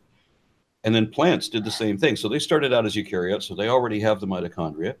bacterial. And then plants did the same thing. So they started out as eukaryotes, so they already have the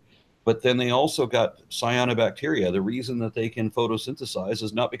mitochondria. But then they also got cyanobacteria. The reason that they can photosynthesize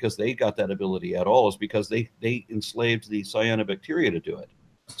is not because they got that ability at all, is because they enslaved the cyanobacteria to do it.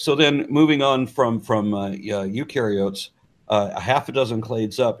 So then moving on from eukaryotes, a half a dozen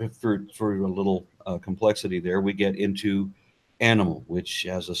clades up for a little complexity there, we get into animal, which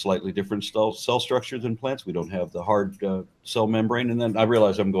has a slightly different cell structure than plants. We don't have the hard cell membrane. And then I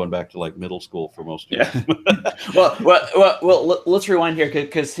realize I'm going back to like middle school for most of you. well, let's rewind here,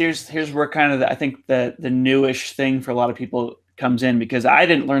 because here's where kind of I think the newish thing for a lot of people comes in, because I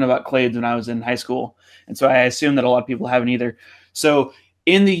didn't learn about clades when I was in high school, and so I assume that a lot of people haven't either. So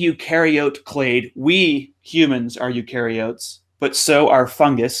in the eukaryote clade, we humans are eukaryotes, but so are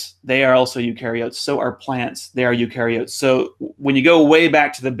fungus. They are also eukaryotes. So are plants. They are eukaryotes. So when you go way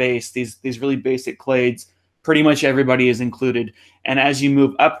back to the base, these really basic clades, pretty much everybody is included. And as you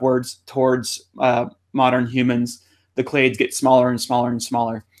move upwards towards modern humans, the clades get smaller and smaller and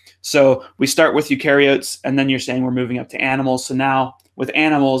smaller. So we start with eukaryotes, and then you're saying we're moving up to animals. So now with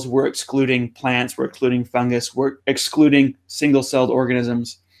animals, we're excluding plants, we're excluding fungus, we're excluding single-celled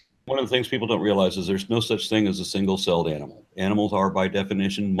organisms. One of the things people don't realize is there's no such thing as a single-celled animal. Animals are, by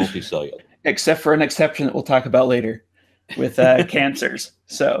definition, multicellular. Except for an exception that we'll talk about later with cancers.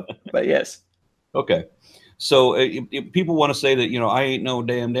 So, but yes. Okay. So people want to say that, I ain't no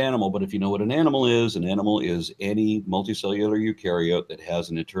damned animal, but if you know what an animal is any multicellular eukaryote that has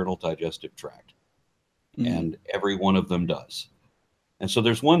an internal digestive tract. Mm-hmm. And every one of them does. And so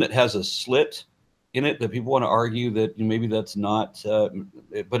there's one that has a slit in it that people want to argue that maybe that's not,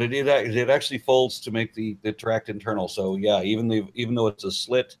 but it actually folds to make the tract internal. So yeah, even though it's a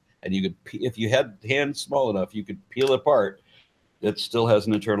slit, and you could, if you had hands small enough, you could peel it apart, it still has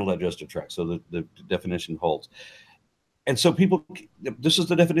an internal digestive tract. So the definition holds. And so this is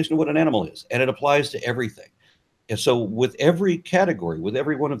the definition of what an animal is, and it applies to everything. And so with every category, with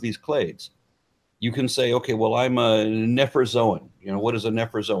every one of these clades, you can say, okay, well, I'm a nephrozoan. What is a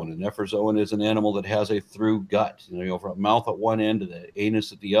nephrozoan? A nephrozoan is an animal that has a through gut, from a mouth at one end to the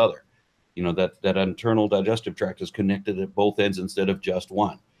anus at the other. That internal digestive tract is connected at both ends instead of just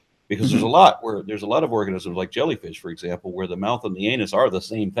one. Because there's a lot of organisms like jellyfish, for example, where the mouth and the anus are the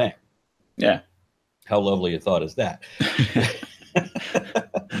same thing. Yeah. How lovely a thought is that?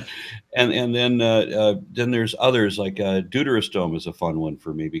 And then there's others like deuterostome is a fun one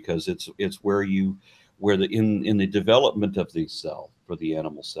for me, because it's where in the development of the cell, for the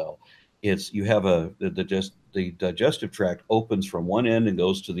animal cell, you have the digestive tract opens from one end and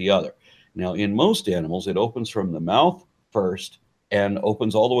goes to the other. Now in most animals it opens from the mouth first and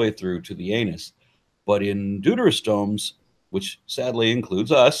opens all the way through to the anus, but in deuterostomes, which sadly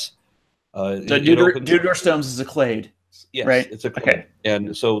includes us, deuterostomes is a clade. Yes, right? It's a clade. Okay.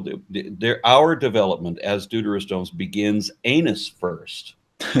 And so our development as deuterostomes begins anus first,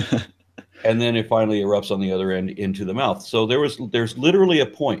 and then it finally erupts on the other end into the mouth. So there's literally a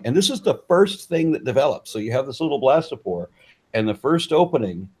point, and this is the first thing that develops. So you have this little blastopore, and the first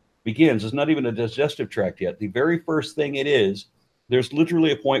opening begins. It's not even a digestive tract yet. The very first thing it is, there's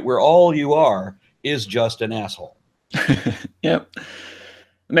literally a point where all you are is just an asshole. Yep.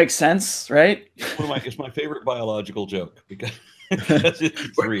 Makes sense, right? It's my favorite biological joke, because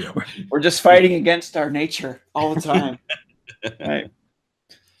it's real. We're just fighting against our nature all the time.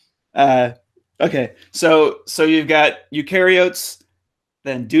 Right. Okay. So you've got eukaryotes,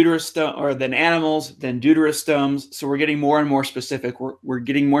 then then animals, then deuterostomes. So we're getting more and more specific. We're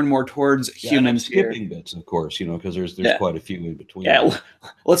getting more and more towards humans here. Skipping bits, of course, because there's quite a few in between. Yeah,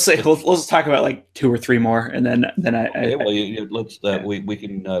 let's talk about like 2 or 3 more, and then we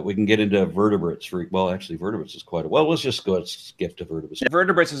can get into vertebrates. Vertebrates is let's just skip to vertebrates.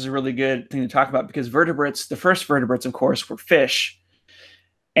 Vertebrates is a really good thing to talk about, because the first vertebrates, of course, were fish,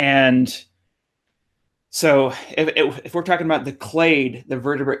 and so if we're talking about the clade, the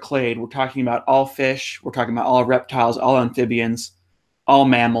vertebrate clade, we're talking about all fish, we're talking about all reptiles, all amphibians, all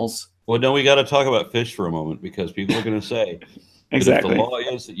mammals. Well, no, we got to talk about fish for a moment, because people are going to say, exactly. If the law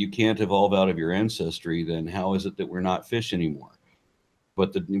is that you can't evolve out of your ancestry, then how is it that we're not fish anymore?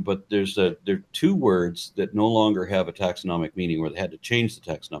 But there are 2 words that no longer have a taxonomic meaning, or they had to change the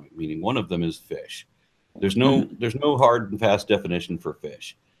taxonomic meaning. One of them is fish. There's no hard and fast definition for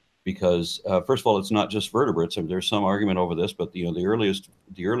fish. Because first of all, it's not just vertebrates. I mean, there's some argument over this, but the earliest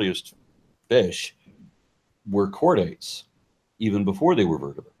fish were chordates, even before they were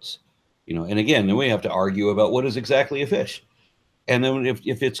vertebrates. You know, and again, then we have to argue about what is exactly a fish. And then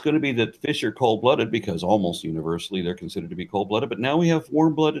if it's going to be that fish are cold-blooded, because almost universally they're considered to be cold-blooded, but now we have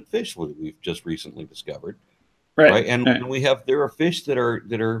warm-blooded fish that we've just recently discovered, Right. right? And Right. there are fish that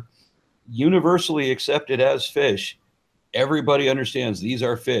are universally accepted as fish. Everybody understands these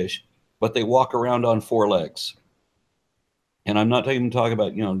are fish, but they walk around on four legs. And I'm not even talking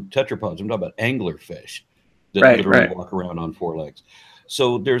about, you know, tetrapods. I'm talking about anglerfish that Right. literally Right. walk around on four legs.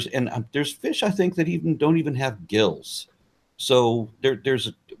 So there's fish, I think, that even don't even have gills. So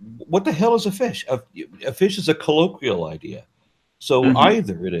there's what the hell is a fish? A fish is a colloquial idea. So Hmm.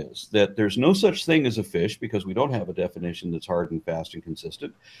 either it is that there's no such thing as a fish because we don't have a definition that's hard and fast and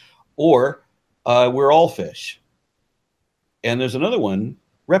consistent, or we're all fish. And there's another one,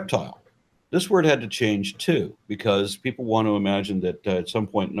 reptile. This word had to change too because people want to imagine that at some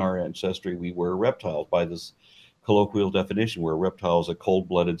point in our ancestry we were reptiles by this colloquial definition, where a reptile is a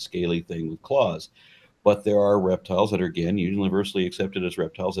cold-blooded, scaly thing with claws. But there are reptiles that are, again, universally accepted as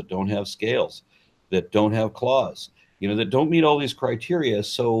reptiles that don't have scales, that don't have claws, you know, that don't meet all these criteria.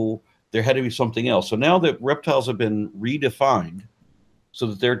 So there had to be something else. So now that reptiles have been redefined so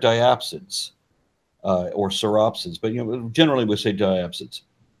that they're diapsids or sauropsids, but you know, generally we say diapsids.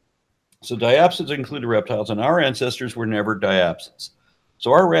 So diapsids include reptiles, and our ancestors were never diapsids.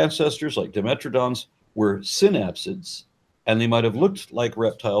 So our ancestors, like Dimetrodons, were synapsids, and they might have looked like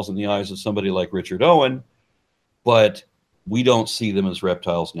reptiles in the eyes of somebody like Richard Owen, but we don't see them as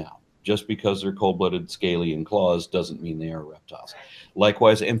reptiles now. Just because they're cold-blooded, scaly, and claws doesn't mean they are reptiles.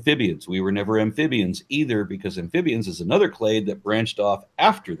 Likewise, amphibians. We were never amphibians either, because amphibians is another clade that branched off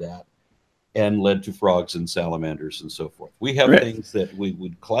after that and led to frogs and salamanders and so forth. We have Right. things that we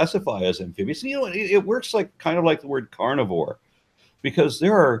would classify as amphibious. You know, it works like kind of like the word carnivore, because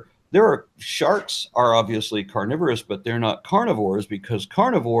there are sharks are obviously carnivorous, but they're not carnivores, because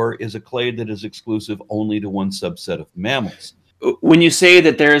carnivore is a clade that is exclusive only to one subset of mammals. When you say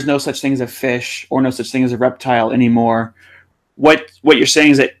that there is no such thing as a fish or no such thing as a reptile anymore, what you're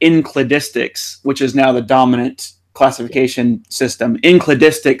saying is that in cladistics, which is now the dominant classification system, in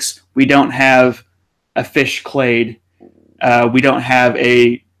cladistics we don't have a fish clade, we don't have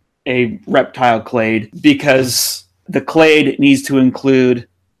a reptile clade, because the clade needs to include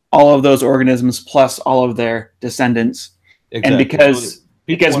all of those organisms plus all of their descendants. And Exactly. So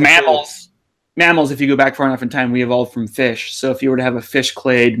because want to say that, mammals, if you go back far enough in time, we evolved from fish. So if you were to have a fish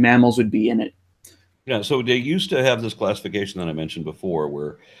clade, mammals would be in it. yeah, so they used to have this classification that I mentioned before,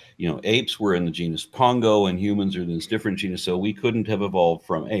 where you know apes were in the genus Pongo and humans are in this different genus, so we couldn't have evolved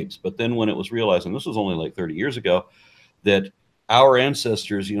from apes. But then when it was realized, and this was only like 30 years ago, that our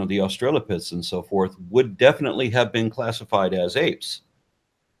ancestors, you know, the Australopiths and so forth, would definitely have been classified as apes.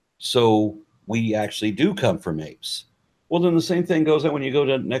 So we actually do come from apes. Well, then the same thing goes on when you go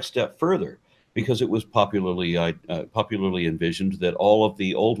to the next step further, because it was popularly envisioned that all of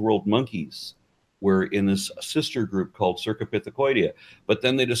the old world monkeys were in this sister group called Cercopithecoidea. But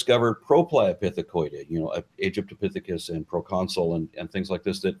then they discovered Proplyopithecoidea, you know, Egyptopithecus and Proconsul and things like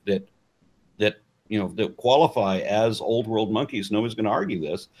this that you know that qualify as old world monkeys. Nobody's going to argue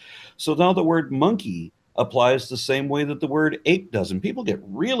this. So now the word monkey applies the same way that the word ape does, and people get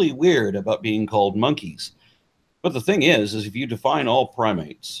really weird about being called monkeys. But the thing is if you define all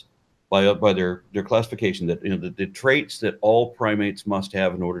primates by their classification, that you know the traits that all primates must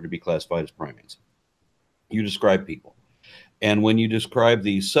have in order to be classified as primates, you describe people. And when you describe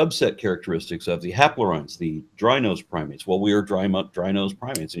the subset characteristics of the haplorhynchs, the dry-nosed primates, well, we are dry-nosed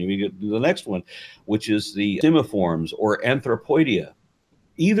primates. And you get to the next one, which is the simiforms or anthropoidea.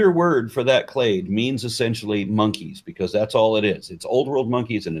 Either word for that clade means essentially monkeys, because that's all it is. It's old world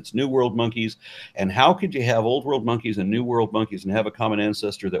monkeys and it's new world monkeys. And how could you have old world monkeys and new world monkeys and have a common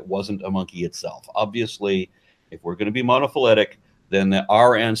ancestor that wasn't a monkey itself? Obviously, if we're going to be monophyletic, then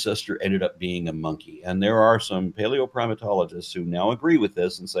our ancestor ended up being a monkey. And there are some paleoprimatologists who now agree with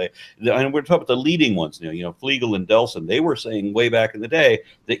this and say, and we're talking about the leading ones now, you know, Flegel and Delson, they were saying way back in the day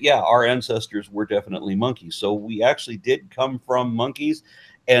that, yeah, our ancestors were definitely monkeys. So we actually did come from monkeys,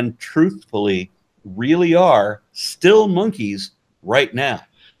 and truthfully really are still monkeys right now,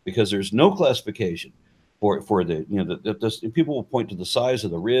 because there's no classification for the, you know, people will point to the size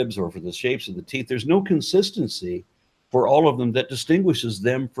of the ribs or for the shapes of the teeth. There's no consistency for all of them that distinguishes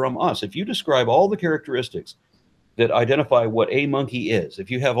them from us. If you describe all the characteristics that identify what a monkey is, if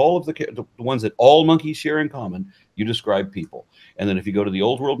you have all of the ones that all monkeys share in common, you describe people. And then if you go to the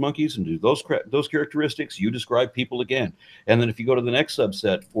old world monkeys and do those characteristics, you describe people again. And then if you go to the next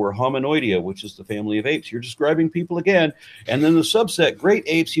subset for hominoidea, which is the family of apes, you're describing people again. And then the subset, great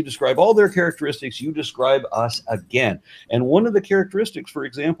apes, you describe all their characteristics, you describe us again. And one of the characteristics, for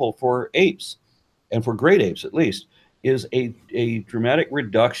example, for apes, and for great apes at least, is a dramatic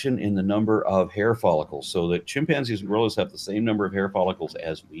reduction in the number of hair follicles, so that chimpanzees and gorillas have the same number of hair follicles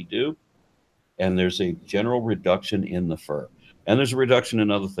as we do. And there's a general reduction in the fur. And there's a reduction in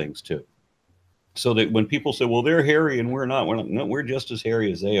other things too. So that when people say, well, they're hairy and we're not, no, we're just as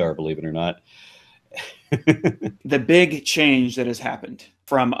hairy as they are, believe it or not. The big change that has happened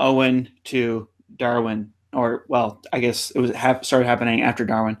from Owen to Darwin, or, well, I guess it was started happening after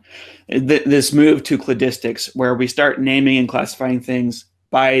Darwin, this move to cladistics, where we start naming and classifying things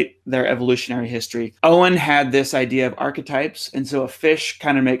by their evolutionary history. Owen had this idea of archetypes, and so a fish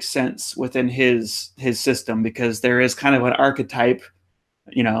kind of makes sense within his system, because there is kind of an archetype,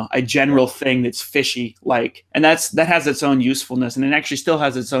 you know, a general thing that's fishy-like, and that has its own usefulness, and it actually still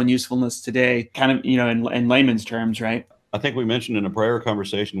has its own usefulness today, kind of, you know, in layman's terms, right? I think we mentioned in a prior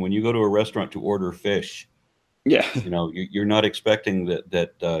conversation, when you go to a restaurant to order fish, yeah, you know, you're not expecting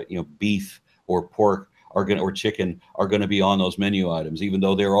that you know, beef or pork or chicken are going to be on those menu items, even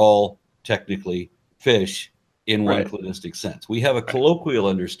though they're all technically fish in one cladistic sense. We have a colloquial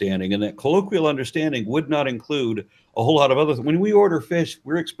understanding, and that colloquial understanding would not include a whole lot of other things. When we order fish,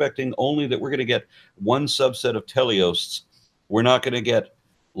 we're expecting only that we're going to get one subset of teleosts. We're not going to get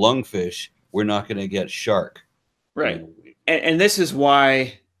lungfish. We're not going to get shark. Right. You know, and this is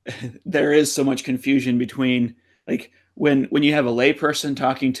why there is so much confusion between, like, when you have a lay person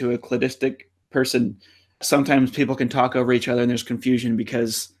talking to a cladistic person, sometimes people can talk over each other and there's confusion,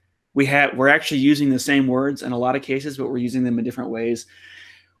 because we're actually using the same words in a lot of cases, but we're using them in different ways,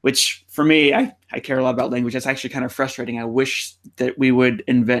 which for me, I care a lot about language. That's actually kind of frustrating. I wish that we would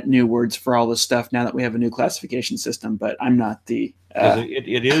invent new words for all this stuff now that we have a new classification system, but I'm not the...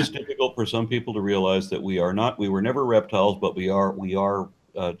 It is difficult for some people to realize that we were never reptiles, but we are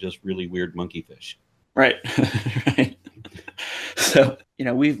just really weird monkey fish. Right. Right. So, you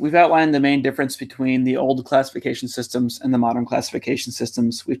know, we've outlined the main difference between the old classification systems and the modern classification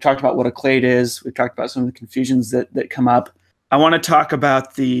systems. We've talked about what a clade is. We've talked about some of the confusions that come up. I want to talk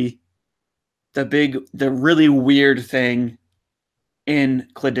about the really weird thing in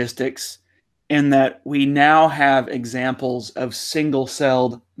cladistics, in that we now have examples of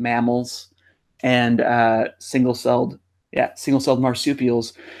single-celled mammals and single-celled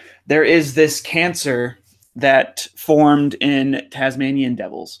marsupials. There is this cancer that formed in Tasmanian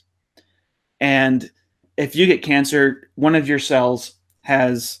devils. And if you get cancer, one of your cells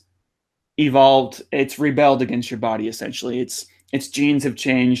has evolved, it's rebelled against your body, essentially. Its genes have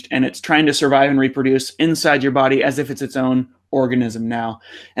changed, and it's trying to survive and reproduce inside your body as if it's its own organism now.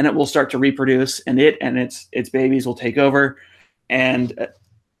 And it will start to reproduce, and its babies will take over. And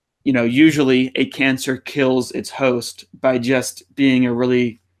you know, usually a cancer kills its host by just being a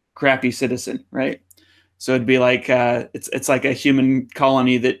really crappy citizen, right? So it'd be like it's like a human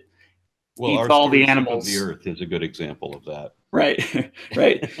colony that eats all the animals. Of the Earth is a good example of that. Right,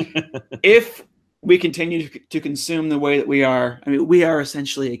 right. If we continue to consume the way that we are, I mean, we are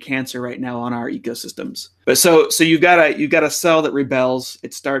essentially a cancer right now on our ecosystems. But so you've got a cell that rebels.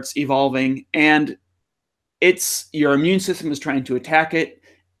 It starts evolving, and your immune system is trying to attack it.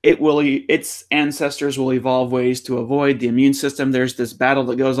 Its ancestors will evolve ways to avoid the immune system. There's this battle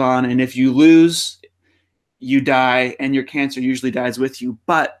that goes on, and if you lose, you die, and your cancer usually dies with you.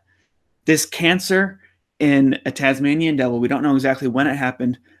 But this cancer in a Tasmanian devil, we don't know exactly when it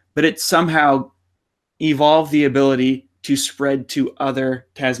happened, but it somehow evolved the ability to spread to other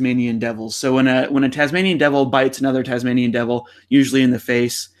Tasmanian devils. So when a Tasmanian devil bites another Tasmanian devil, usually in the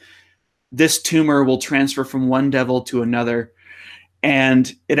face, this tumor will transfer from one devil to another.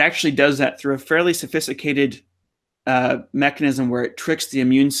 And it actually does that through a fairly sophisticated mechanism where it tricks the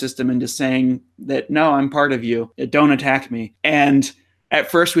immune system into saying that, no, I'm part of you. Don't attack me. And at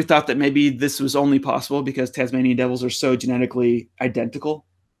first we thought that maybe this was only possible because Tasmanian devils are so genetically identical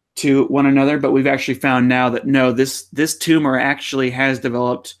to one another. But we've actually found now that no, this tumor actually has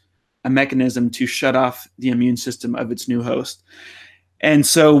developed a mechanism to shut off the immune system of its new host. And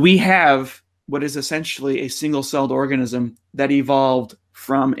so we have what is essentially a single-celled organism that evolved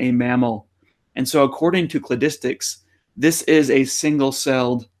from a mammal. And so according to cladistics, this is a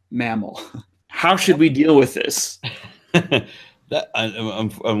single-celled mammal. How should we deal with this?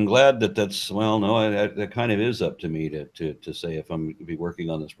 I'm glad that's, well, no, that kind of is up to me to say if I'm going to be working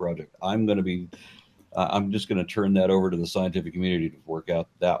on this project. I'm going to be I'm just going to turn that over to the scientific community to work out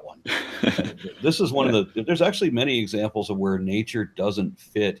that one. This is one of the. There's actually many examples of where nature doesn't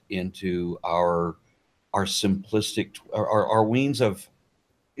fit into our simplistic our means of.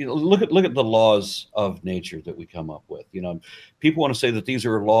 Look at the laws of nature that we come up with. People want to say that these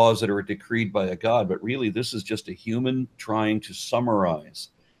are laws that are decreed by a god, but really this is just a human trying to summarize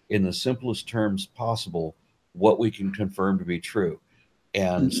in the simplest terms possible what we can confirm to be true.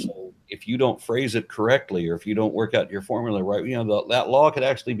 And so if you don't phrase it correctly, or if you don't work out your formula right, that law could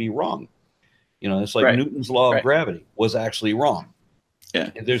actually be wrong. It's like Newton's law of gravity was actually wrong.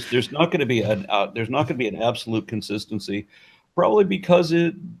 Yeah. There's not going to be an absolute consistency, probably because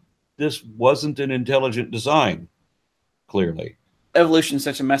this wasn't an intelligent design. Clearly, evolution is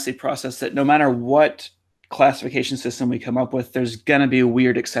such a messy process that no matter what classification system we come up with, there's going to be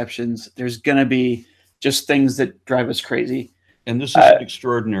weird exceptions. There's going to be just things that drive us crazy. And this is an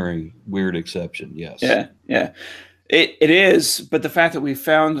extraordinary weird exception. Yes. Yeah. It is, but the fact that we've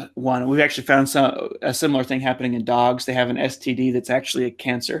actually found a similar thing happening in dogs. They have an STD that's actually a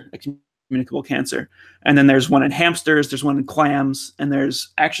cancer, a communicable cancer. And then there's one in hamsters, there's one in clams, and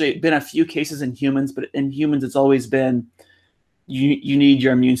there's actually been a few cases in humans, but in humans it's always been you need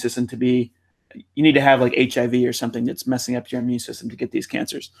your immune system you need to have like HIV or something that's messing up your immune system to get these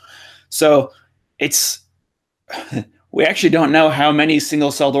cancers. So we actually don't know how many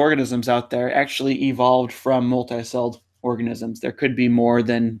single-celled organisms out there actually evolved from multi-celled organisms. There could be more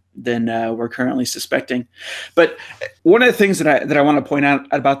than we're currently suspecting. But one of the things that I want to point out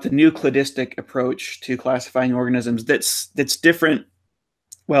about the new cladistic approach to classifying organisms that's different.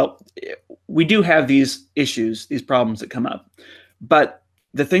 Well, we do have these issues, these problems that come up. But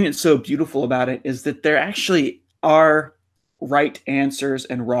the thing that's so beautiful about it is that there actually are right answers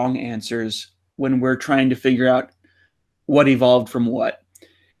and wrong answers when we're trying to figure out what evolved from what.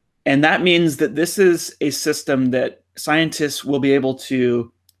 And that means that this is a system that scientists will be able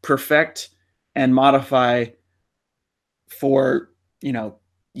to perfect and modify for,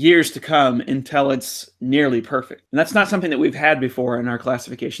 years to come until it's nearly perfect. And that's not something that we've had before in our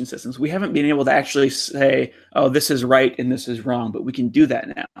classification systems. We haven't been able to actually say, oh, this is right and this is wrong, but we can do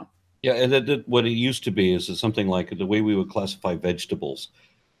that now. Yeah, and what it used to be is something like the way we would classify vegetables.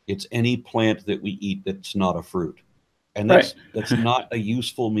 It's any plant that we eat that's not a fruit. And that's not a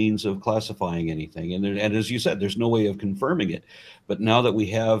useful means of classifying anything. And as you said, there's no way of confirming it. But now that we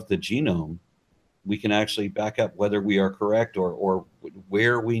have the genome, we can actually back up whether we are correct or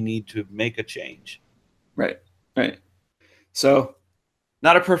where we need to make a change. Right. So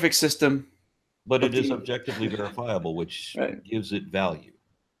not a perfect system. But it is objectively verifiable, which gives it value.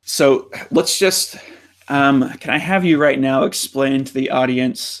 So let's just, can I have you right now explain to the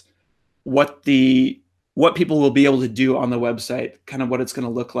audience what people will be able to do on the website, kind of what it's going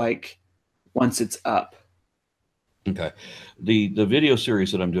to look like once it's up? Okay. The video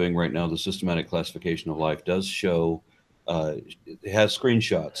series that I'm doing right now, the Systematic Classification of Life, does show, it has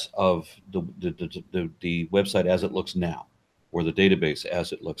screenshots of the website as it looks now, or the database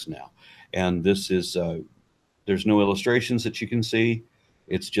as it looks now. And this is, there's no illustrations that you can see.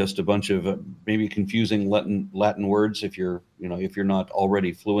 It's just a bunch of maybe confusing Latin words if you're not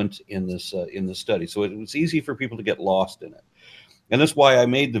already fluent in this study. So it was easy for people to get lost in it. And that's why I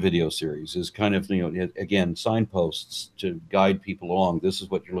made the video series, is kind of, again, signposts to guide people along. This is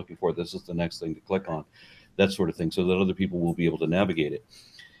what you're looking for. This is the next thing to click on, that sort of thing, so that other people will be able to navigate it.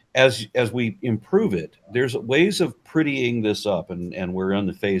 As we improve it, there's ways of prettying this up, and we're on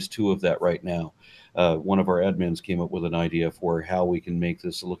the phase 2 of that right now. One of our admins came up with an idea for how we can make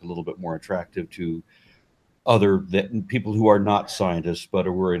this look a little bit more attractive to people who are not scientists, but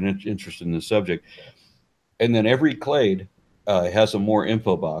who are interested in the subject. And then every clade has a more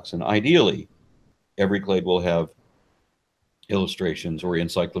info box, and ideally every clade will have illustrations or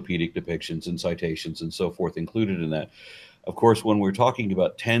encyclopedic depictions and citations and so forth included in that. Of course, when we're talking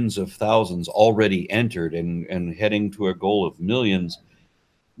about tens of thousands already entered and heading to a goal of millions,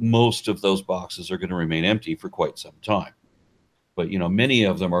 most of those boxes are going to remain empty for quite some time. But many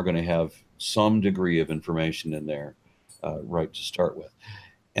of them are going to have some degree of information in there right to start with.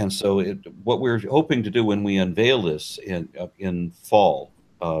 And so what we're hoping to do when we unveil this in fall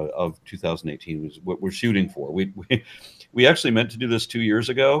of 2018 is what we're shooting for. We actually meant to do this 2 years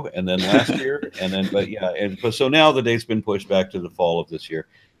ago, and then last year, but so now the date's been pushed back to the fall of this year,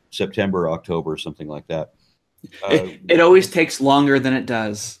 September, October, something like that. It always takes longer than it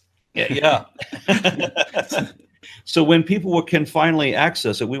does. Yeah. So when people can finally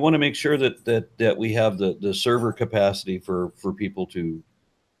access it, we want to make sure that we have the server capacity for people to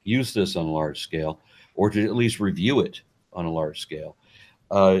use this on a large scale, or to at least review it on a large scale.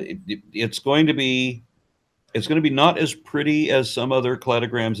 It's going to be not as pretty as some other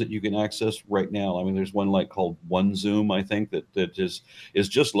cladograms that you can access right now. I mean, there's one like called One Zoom, I think, that is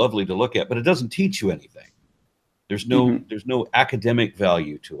just lovely to look at, but it doesn't teach you anything. There's no academic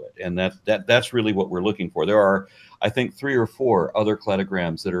value to it, and that's really what we're looking for. There are, I think, 3 or 4 other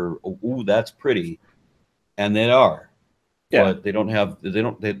cladograms that are, ooh, that's pretty, and they are, but they don't have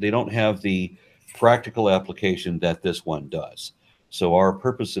the practical application that this one does. So our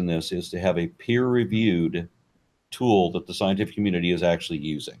purpose in this is to have a peer-reviewed tool that the scientific community is actually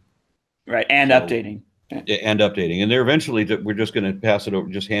using. Right, and updating. And updating. And they're eventually, we're just going to pass it over,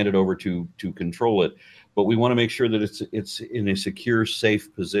 just hand it over to control it. But we want to make sure that it's in a secure,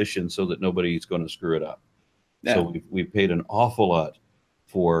 safe position so that nobody's going to screw it up. Yeah. So we've paid an awful lot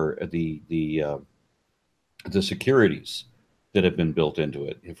for the securities that have been built into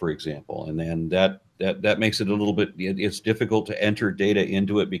it, for example. And then that makes it a little bit, it's difficult to enter data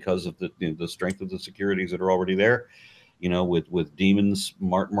into it because of the strength of the securities that are already there. You know, with demons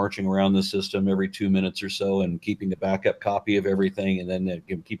marching around the system every 2 minutes or so and keeping a backup copy of everything, and then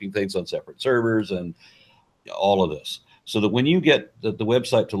keeping things on separate servers and all of this. So that when you get the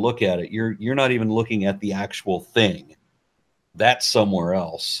website to look at it, you're not even looking at the actual thing. That's somewhere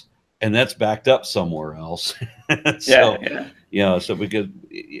else, and that's backed up somewhere else. So, so because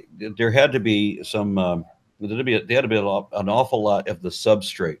there had to be some, there had to be an awful lot of the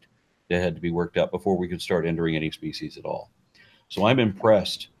substrate that had to be worked out before we could start entering any species at all. So I'm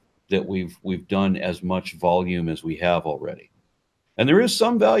impressed that we've done as much volume as we have already. And there is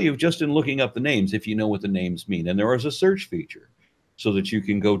some value just in looking up the names if you know what the names mean. And there is a search feature so that you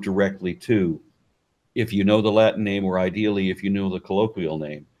can go directly to, if you know the Latin name, or ideally if you know the colloquial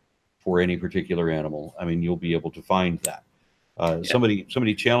name for any particular animal, I mean, you'll be able to find that.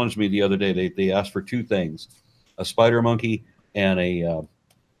 Somebody challenged me the other day. They asked for 2 things, a spider monkey and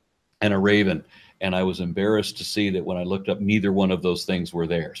a raven. And I was embarrassed to see that when I looked up, neither one of those things were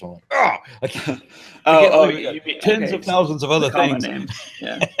there. So I'm like, tens of thousands of other things.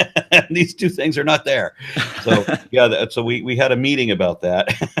 Yeah. And these 2 things are not there. So so we had a meeting about that.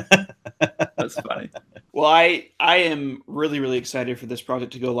 That's funny. Well, I am really, really excited for this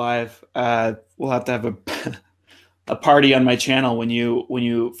project to go live. We'll have to have a party on my channel when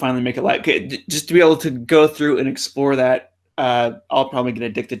you finally make it live. Just to be able to go through and explore that. I'll probably get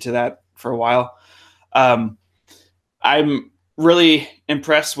addicted to that for a while. I'm really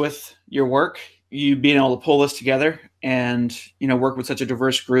impressed with your work, you being able to pull this together and, work with such a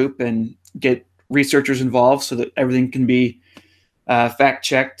diverse group and get researchers involved so that everything can be fact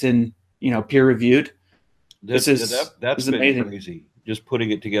checked and, peer reviewed. That's been amazing. Crazy. Just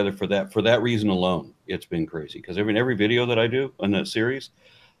putting it together for that reason alone, it's been crazy. Because every video that I do on that series,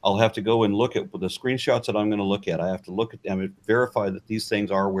 I'll have to go and look at the screenshots that I'm going to look at. I have to look at them and verify that these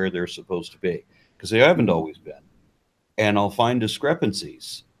things are where they're supposed to be, because they haven't always been. And I'll find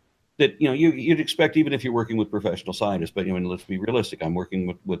discrepancies that, you'd expect even if you're working with professional scientists. But, let's be realistic. I'm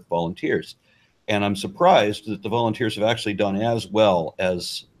working with volunteers. And I'm surprised that the volunteers have actually done as well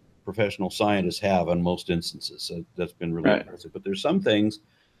as professional scientists have in most instances. So that's been really impressive. But there's some things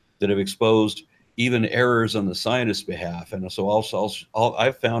that have exposed even errors on the scientist's behalf. And so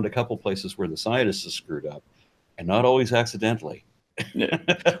I've found a couple places where the scientists have screwed up, and not always accidentally.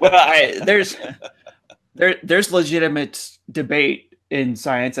 Well, there's legitimate debate in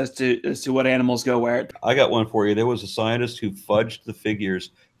science as to what animals go where. I got one for you. There was a scientist who fudged the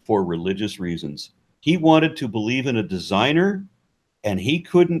figures for religious reasons. He wanted to believe in a designer, and he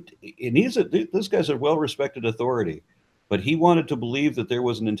couldn't. And this guy's a well-respected authority. But he wanted to believe that there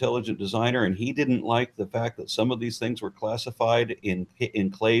was an intelligent designer, and he didn't like the fact that some of these things were classified in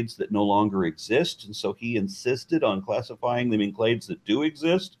clades that no longer exist. And so he insisted on classifying them in clades that do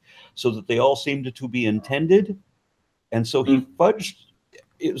exist so that they all seemed to be intended. And so he fudged.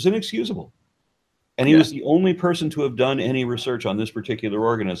 It was inexcusable. And he was the only person to have done any research on this particular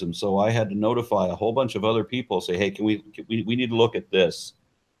organism. So I had to notify a whole bunch of other people, say, hey, we need to look at this.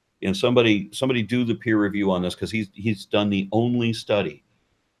 And somebody do the peer review on this, because he's done the only study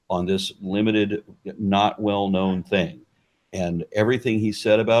on this limited, not well-known thing, and everything he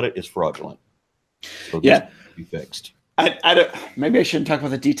said about it is fraudulent. So this needs to be fixed. Maybe I shouldn't talk about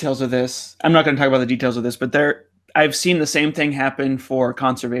the details of this. I'm not going to talk about the details of this, but I've seen the same thing happen for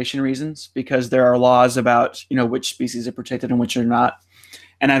conservation reasons, because there are laws about which species are protected and which are not,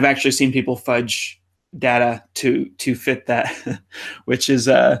 and I've actually seen people fudge data to fit that, which is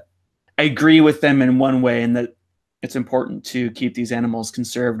I agree with them in one way, in that it's important to keep these animals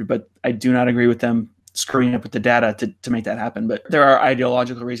conserved, but I do not agree with them screwing up with the data to make that happen. But there are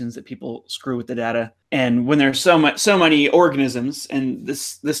ideological reasons that people screw with the data. And when there's so many organisms and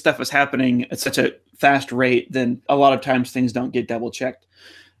this stuff is happening at such a fast rate, then a lot of times things don't get double checked.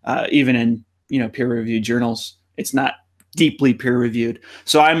 Even in peer-reviewed journals, it's not deeply peer-reviewed.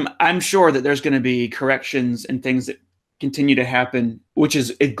 So I'm sure that there's going to be corrections and things that continue to happen, which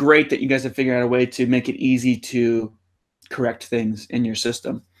is great that you guys have figured out a way to make it easy to correct things in your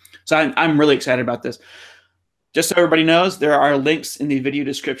system. So I'm really excited about this. Just so everybody knows, there are links in the video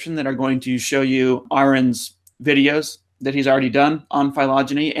description that are going to show you Aron's videos that he's already done on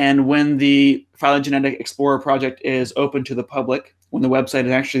phylogeny. And when the Phylogenetic Explorer project is open to the public, when the website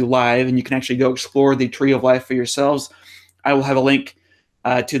is actually live and you can actually go explore the tree of life for yourselves, I will have a link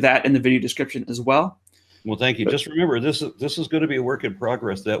to that in the video description as well. Well, thank you. Just remember, this is going to be a work in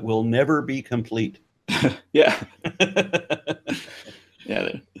progress that will never be complete. Yeah. Yeah,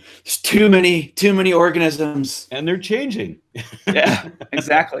 there's too many organisms, and they're changing. Yeah,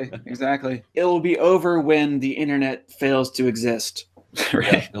 exactly. It will be over when the internet fails to exist.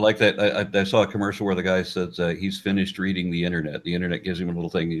 Right? Yeah, I like that. I saw a commercial where the guy says he's finished reading the internet. The internet gives him a little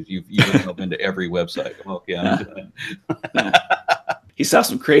thing. You've up into every website. I'm okay. I'm done. No. He saw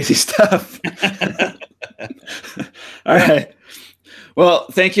some crazy stuff. All right. Well,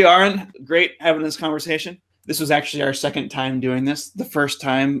 thank you, Aron. Great having this conversation. This was actually our second time doing this. The first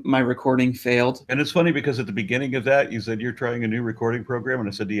time my recording failed. And it's funny because at the beginning of that, you said you're trying a new recording program. And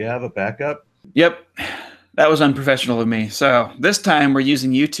I said, do you have a backup? Yep. That was unprofessional of me. So this time we're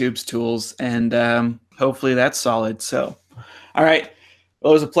using YouTube's tools, and hopefully that's solid. So, all right.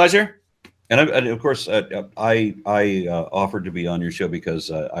 Well, it was a pleasure. And of course, I offered to be on your show because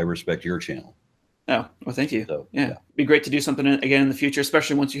I respect your channel. Oh, well, thank you. So, yeah. It'd be great to do something again in the future,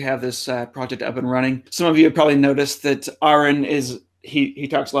 especially once you have this project up and running. Some of you have probably noticed that Aron he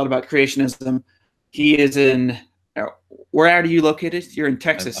talks a lot about creationism. He is in, where are you located? You're in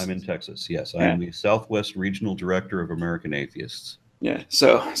Texas. I'm in Texas, yes. Yeah. I'm the Southwest Regional Director of American Atheists. Yeah,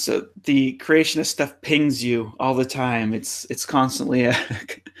 so the creationist stuff pings you all the time. It's constantly a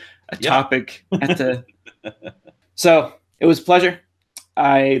topic at the. So it was a pleasure.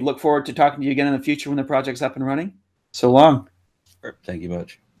 I look forward to talking to you again in the future when the project's up and running. So long. Thank you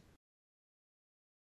much.